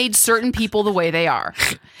he made certain people the way they are.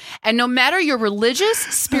 And no matter your religious,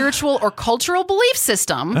 spiritual, or cultural belief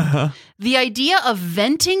system, the idea of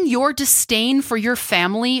venting your disdain for your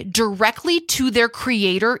family directly to their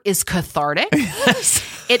creator is cathartic.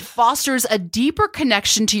 It fosters a deeper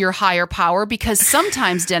connection to your higher power because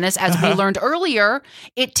sometimes, Dennis, as we learned earlier,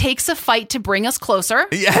 it takes a fight to bring us closer.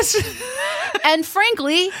 Yes. And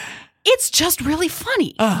frankly, it's just really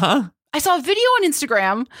funny. I saw a video on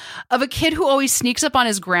Instagram of a kid who always sneaks up on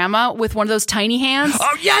his grandma with one of those tiny hands.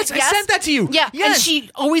 Oh, yes. I sent that to you. Yeah. Yes. And she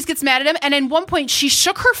always gets mad at him. And at one point, she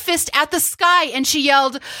shook her fist at the sky and she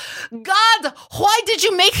yelled, God, why did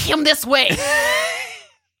you make him this way?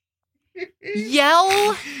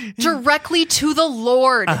 Yell directly to the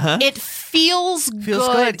Lord. It feels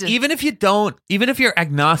good. Even if you're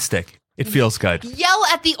agnostic, it feels good. Yell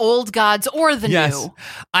at the old gods or the new.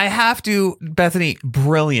 I have to, Bethany,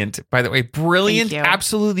 brilliant, by the way, brilliant,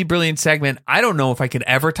 absolutely brilliant segment. I don't know if I could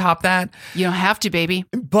ever top that. You don't have to, baby.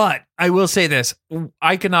 But I will say this,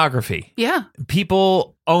 iconography. Yeah.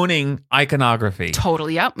 People owning iconography.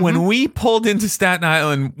 Totally, yep. When we pulled into Staten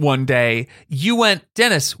Island one day, you went,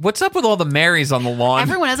 Dennis, what's up with all the Marys on the lawn?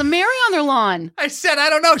 Everyone has a Mary on their lawn. I said, I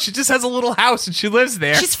don't know. She just has a little house and she lives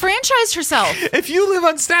there. She's franchised herself. If you live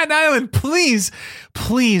on Staten Island, please,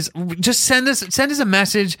 just send us a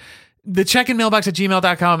message. The check-in mailbox at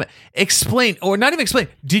gmail.com. Explain, or not even explain.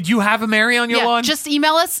 Did you have a Mary on your lawn? Just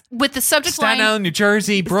email us with the subject line. Staten Island, New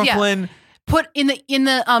Jersey, Brooklyn. Yeah. Put in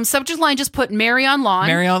the subject line, just put Mary on lawn.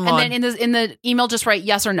 Mary on lawn. And then in the email, just write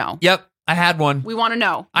yes or no. Yep. I had one. We want to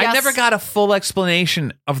know. I never got a full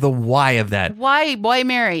explanation of the why of that. Why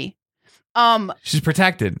Mary? She's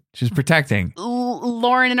protected. She's protecting.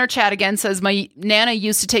 Lauren in our chat again says, my Nana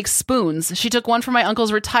used to take spoons. She took one for my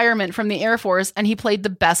uncle's retirement from the Air Force and he played the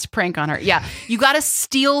best prank on her. Yeah. You got to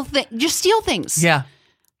steal things. Just steal things. Yeah.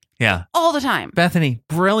 Yeah. All the time. Bethany,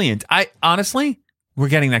 brilliant. Honestly, we're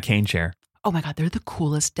getting that cane chair. Oh my God. They're the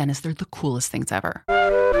coolest, Dennis. They're the coolest things ever.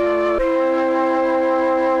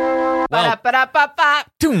 Well,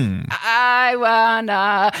 I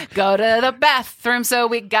wanna go to the bathroom, so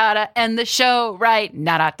we gotta end the show right.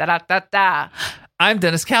 Da-da-da-da-da-da. I'm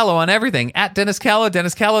Dennis Callow on everything at Dennis Callow,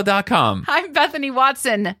 DennisCallow.com. I'm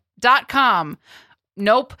BethanyWatson.com.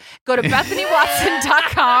 Nope. Go to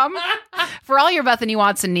BethanyWatson.com for all your Bethany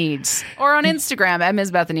Watson needs. Or on Instagram at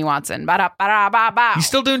Ms. Bethany Watson. Ba-da-ba-da-ba-ba. You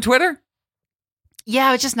still doing Twitter?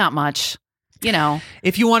 Yeah, it's just not much. You know.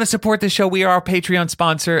 If you want to support the show, we are a Patreon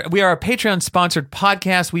sponsor. We are a Patreon-sponsored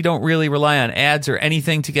podcast. We don't really rely on ads or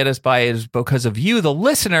anything to get us by. It is because of you, the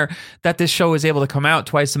listener, that this show is able to come out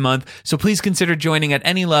twice a month. So please consider joining at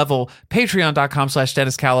any level.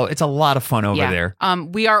 Patreon.com/Dennis Callow. It's a lot of fun over there.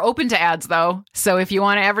 We are open to ads, though. So if you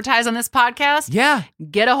want to advertise on this podcast,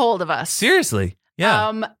 get a hold of us. Seriously.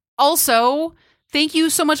 Yeah. Also, thank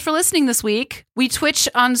you so much for listening this week. We Twitch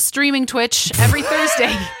on streaming Twitch every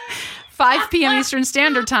Thursday. 5 p.m. Eastern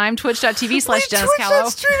Standard Time, twitch.tv/Dennis Callow.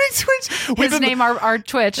 His name, our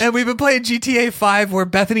Twitch. And we've been playing GTA 5 where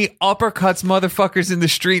Bethany uppercuts motherfuckers in the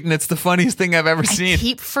street, and it's the funniest thing I've ever seen. I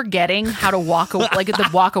keep forgetting how to walk the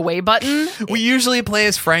walk away button. We usually play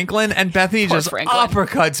as Franklin, and Bethany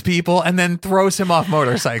uppercuts people and then throws him off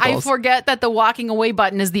motorcycles. I forget that the walking away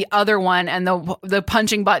button is the other one, and the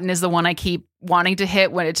punching button is the one I keep wanting to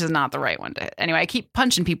hit when it's just not the right one to hit. Anyway, I keep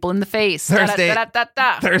punching people in the face.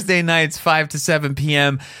 Thursday nights, 5 to 7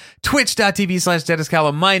 p.m. Twitch.tv/Dennis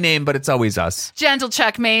Callow. My name, but it's always us. Gentle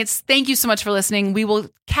checkmates. Thank you so much for listening. We will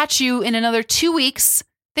catch you in another 2 weeks.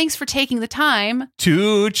 Thanks for taking the time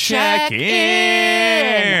to check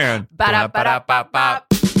in. Ba-da-ba-da-ba-ba.